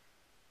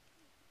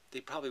 They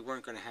probably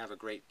weren't going to have a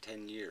great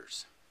 10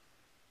 years.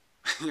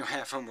 You know,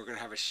 half of them were going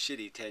to have a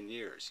shitty 10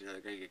 years. You know,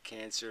 they're going to get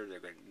cancer,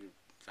 the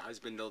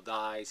husband will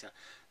die, so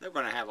they're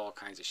going to have all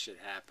kinds of shit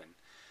happen.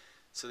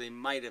 So it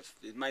might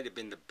have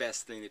been the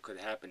best thing that could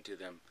happen to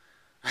them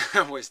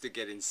was to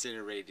get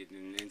incinerated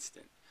in an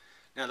instant.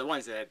 Now, the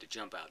ones that had to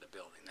jump out of the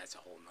building, that's a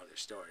whole other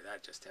story.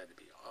 That just had to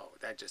be,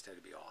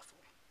 awful.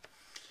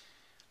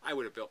 I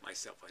would have built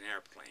myself an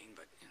airplane,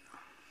 but, you know,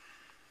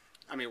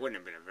 I mean, it wouldn't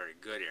have been a very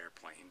good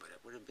airplane, but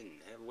it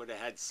would have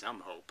had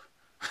some hope.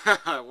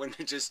 I wouldn't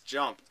have just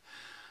jumped.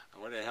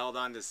 I would have held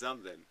on to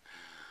something.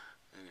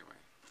 Anyway,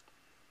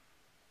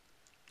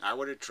 I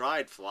would have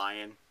tried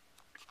flying.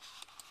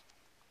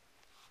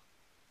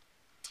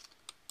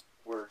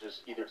 We're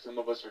just, either some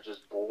of us are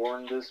just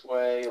born this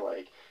way,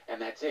 like,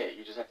 and that's it.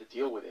 You just have to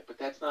deal with it. But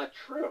that's not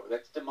true.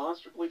 That's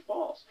demonstrably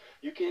false.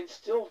 You can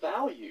instill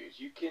values.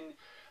 You can,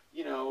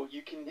 you know,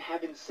 you can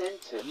have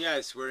incentives.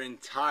 Yes, we're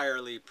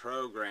entirely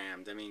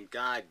programmed. I mean,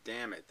 god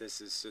damn it,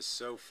 this is just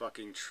so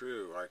fucking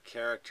true. Our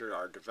character,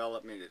 our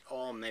development, it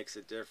all makes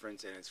a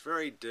difference, and it's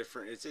very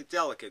different. It's a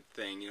delicate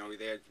thing, you know.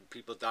 They had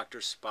people, Dr.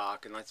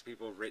 Spock, and lots of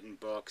people have written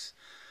books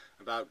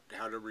about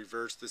how to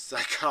reverse the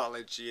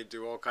psychology and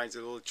do all kinds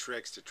of little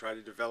tricks to try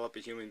to develop a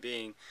human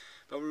being.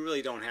 But we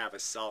really don't have a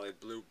solid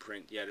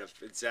blueprint yet of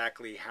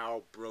exactly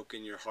how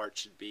broken your heart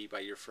should be by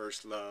your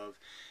first love,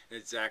 and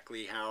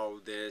exactly how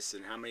this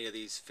and how many of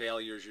these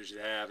failures you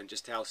should have, and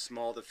just how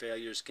small the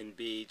failures can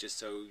be, just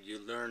so you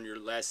learn your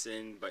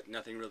lesson, but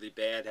nothing really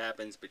bad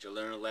happens, but you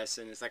learn a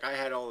lesson. It's like I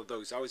had all of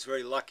those. I was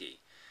very lucky.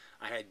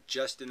 I had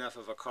just enough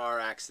of a car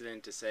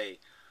accident to say,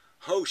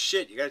 oh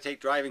shit, you got to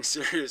take driving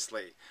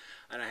seriously.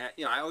 And I had,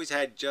 you know, I always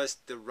had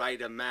just the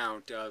right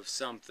amount of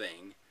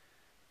something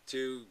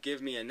to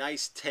give me a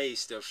nice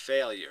taste of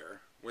failure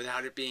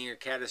without it being a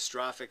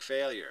catastrophic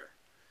failure.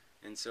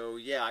 And so,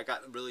 yeah, I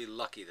got really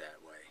lucky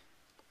that way.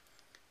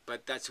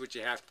 But that's what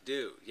you have to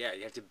do. Yeah,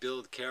 you have to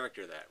build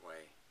character that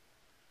way.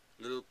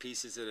 Little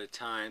pieces at a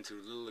time,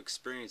 through little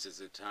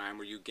experiences at a time,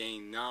 where you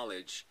gain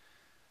knowledge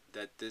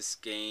that this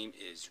game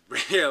is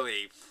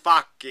really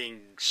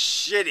fucking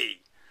shitty.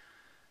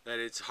 That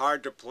it's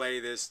hard to play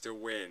this to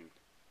win.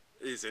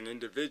 As an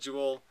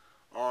individual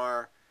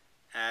or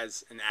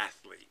as an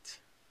athlete,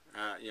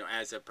 you know,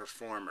 as a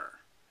performer.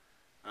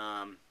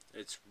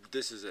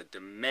 This is a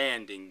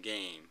demanding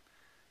game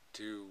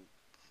to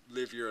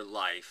live your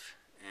life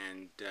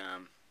and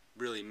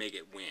really make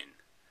it win.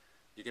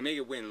 You can make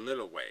it win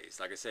little ways.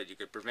 Like I said, you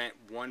could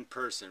prevent one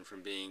person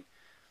from being,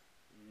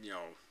 you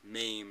know,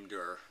 maimed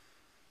or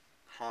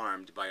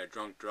harmed by a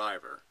drunk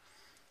driver,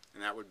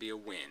 and that would be a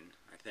win,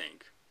 I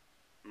think,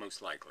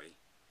 most likely,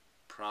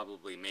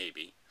 probably,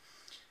 maybe.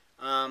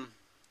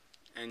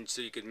 And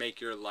so you could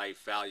make your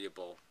life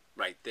valuable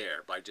right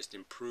there by just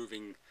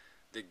improving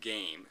the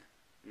game,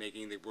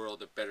 making the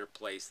world a better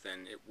place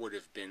than it would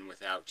have been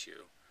without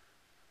you.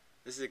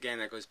 This is, again,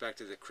 that goes back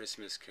to the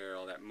Christmas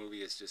Carol. That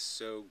movie is just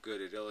so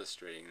good at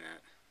illustrating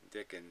that.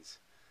 Dickens.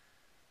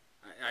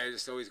 I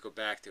just always go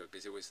back to it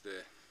because it was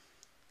the,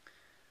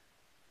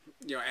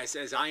 you know,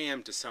 as I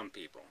am to some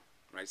people,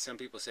 right? Some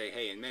people say,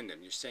 hey, in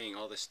Mendham, you're saying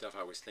all this stuff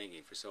I was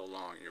thinking for so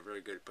long, and you're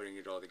very good at putting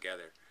it all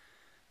together.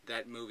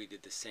 That movie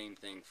did the same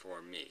thing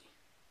for me,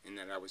 in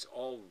that I was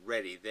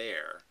already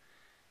there,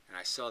 and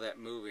I saw that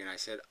movie and I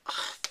said,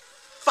 oh,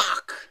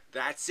 fuck,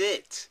 that's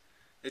it.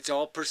 It's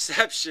all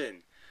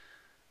perception,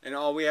 and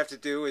all we have to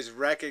do is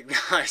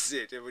recognize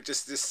it, and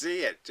just to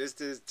see it, just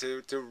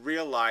to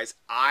realize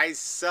I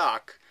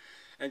suck,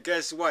 and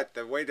guess what?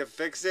 The way to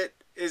fix it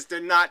is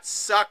to not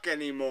suck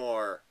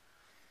anymore.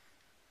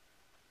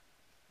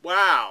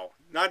 wow,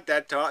 not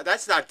that tough.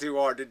 That's not too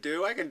hard to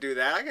do. I can do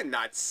that. I can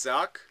not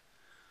suck.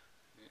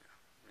 Yeah,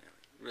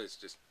 really.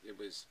 It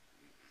was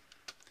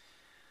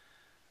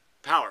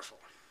powerful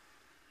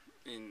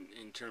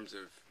in terms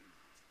of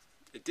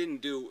it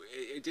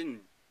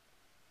didn't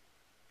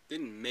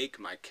make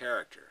my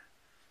character,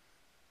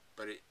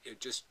 but it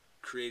just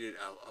created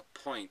a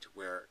point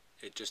where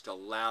it just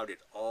allowed it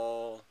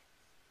all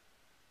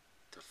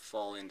to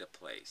fall into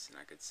place, and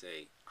I could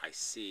say, I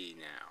see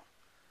now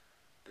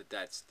that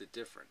that's the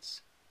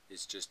difference,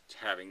 is just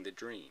having the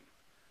dream.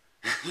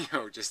 You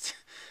know, just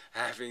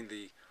having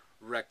the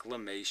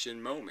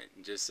reclamation moment,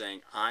 and just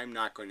saying, I'm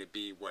not going to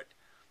be what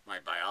my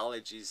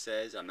biology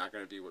says, I'm not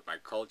going to be what my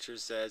culture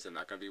says, I'm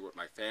not going to be what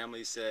my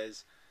family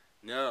says.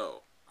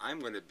 No, I'm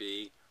going to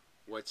be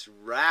what's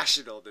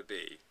rational to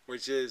be,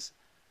 which is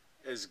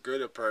as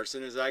good a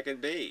person as I can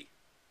be.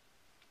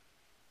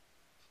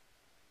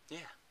 Yeah.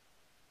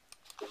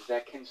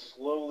 That can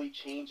slowly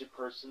change a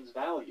person's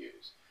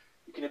values.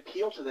 You can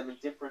appeal to them in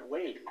different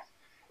ways.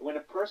 When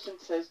a person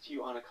says to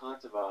you on a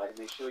Kantavad and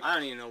they show you... I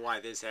don't even know why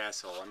this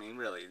asshole, I mean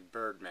really,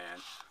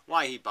 Birdman,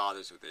 why he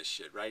bothers with this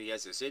shit, right? He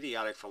has this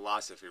idiotic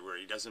philosophy where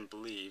he doesn't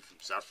believe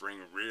suffering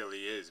really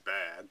is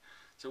bad.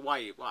 So why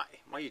are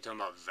you talking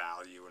about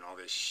value and all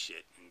this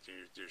shit and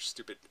your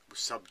stupid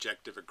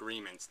subjective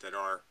agreements that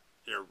are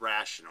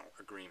irrational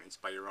agreements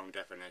by your own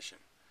definition?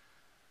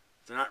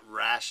 If they're not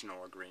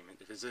rational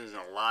agreement, if it isn't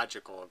a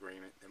logical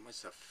agreement, then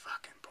what's the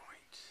fucking point?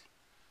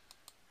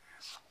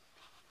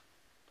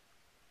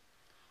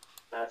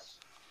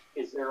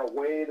 Is there a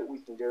way that we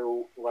can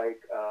go,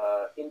 like,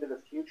 into the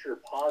future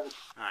positive?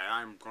 Alright,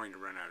 I'm going to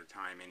run out of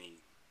time any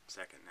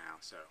second now,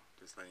 so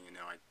just letting you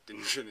know I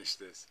didn't finish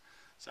this.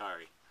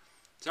 Sorry.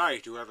 Sorry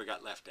to whoever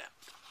got left out.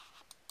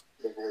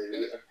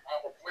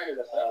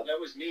 That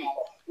was me.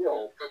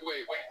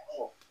 Wait.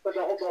 But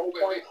the whole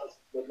point is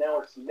that now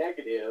it's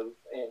negative,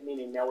 and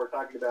meaning now we're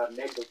talking about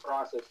negative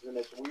processes, and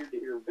it's weird to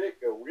hear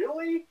Vic go,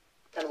 really?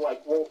 Kind of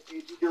like, well,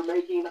 you're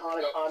making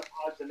on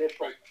its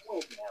initial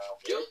point now.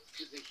 Guilt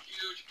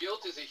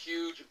is a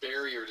huge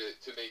barrier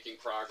to making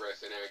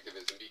progress in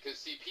activism, because,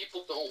 see,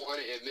 people don't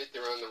want to admit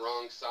they're on the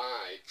wrong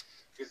side,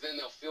 because then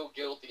they'll feel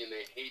guilty and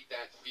they hate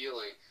that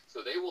feeling,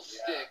 so they will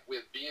stick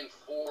with being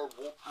for...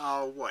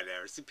 Oh,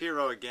 whatever. See,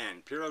 Pyrrho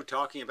again. Pyrrho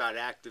talking about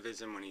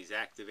activism when he's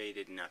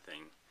activated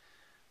nothing.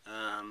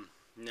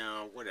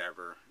 No,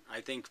 whatever. I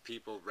think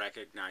people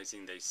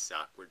recognizing they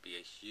suck would be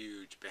a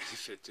huge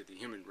benefit to the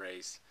human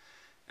race.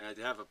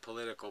 To have a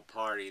political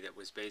party that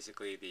was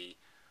basically the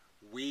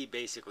we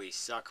basically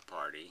suck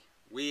party,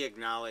 we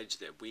acknowledge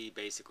that we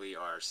basically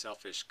are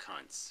selfish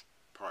cunts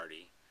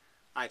party,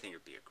 I think it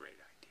would be a great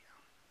idea.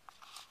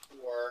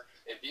 War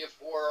and be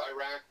for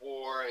Iraq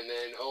war, and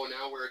then, oh,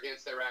 now we're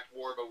against Iraq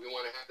war, but we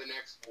want to have the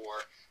next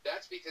war.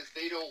 That's because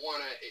they don't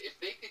want to, if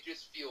they could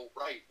just feel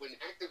right, when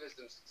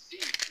activism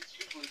succeeds, it's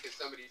usually because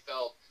somebody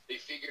felt they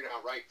figured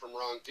out right from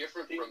wrong,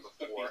 different from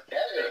before. They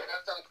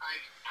have some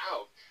kind of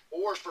out.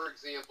 Or, for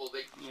example,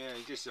 they... Yeah,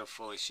 you're just so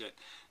full of shit.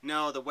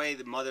 No, the way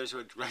the mothers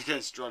would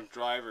against drunk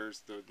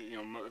drivers, the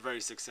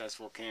very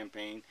successful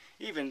campaign,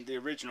 even the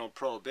original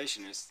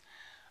prohibitionists,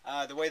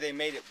 the way they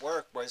made it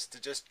work was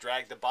to just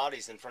drag the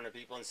bodies in front of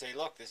people and say,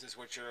 look, this is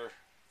what you're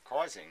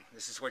causing.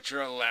 This is what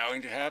you're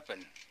allowing to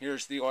happen.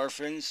 Here's the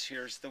orphans,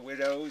 here's the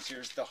widows,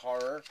 here's the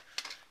horror.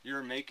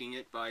 You're making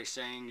it by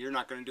saying you're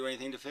not going to do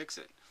anything to fix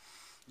it.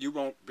 You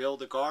won't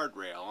build a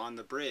guardrail on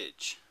the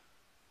bridge.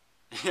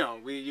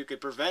 You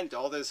could prevent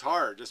all this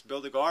horror. Just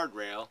build a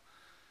guardrail.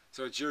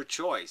 So it's your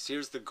choice.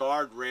 Here's the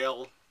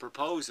guardrail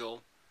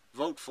proposal.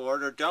 Vote for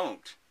it or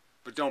don't.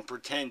 But don't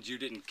pretend you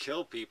didn't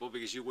kill people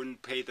because you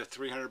wouldn't pay the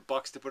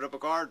 $300 to put up a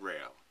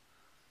guardrail.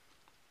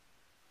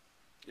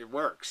 It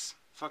works.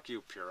 Fuck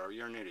you, Pyrrho.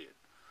 You're an idiot.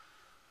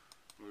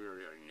 We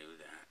already knew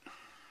that.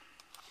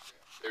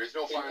 There's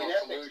no final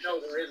solution. No,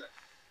 there isn't.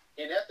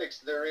 In ethics,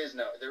 there is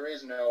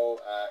no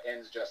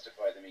ends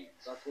justify the means.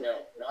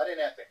 No, not in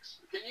ethics.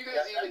 Can you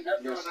guys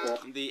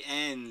even... The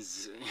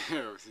ends,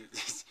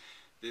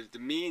 the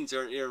means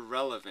are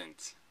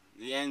irrelevant.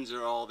 The ends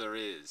are all there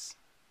is.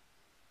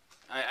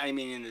 I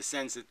mean, in the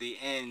sense that the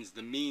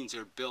means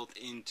are built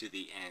into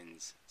the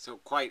ends. So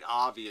quite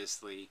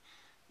obviously,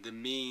 the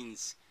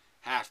means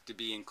have to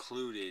be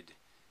included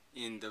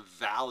in the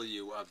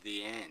value of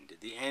the end.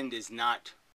 The end is not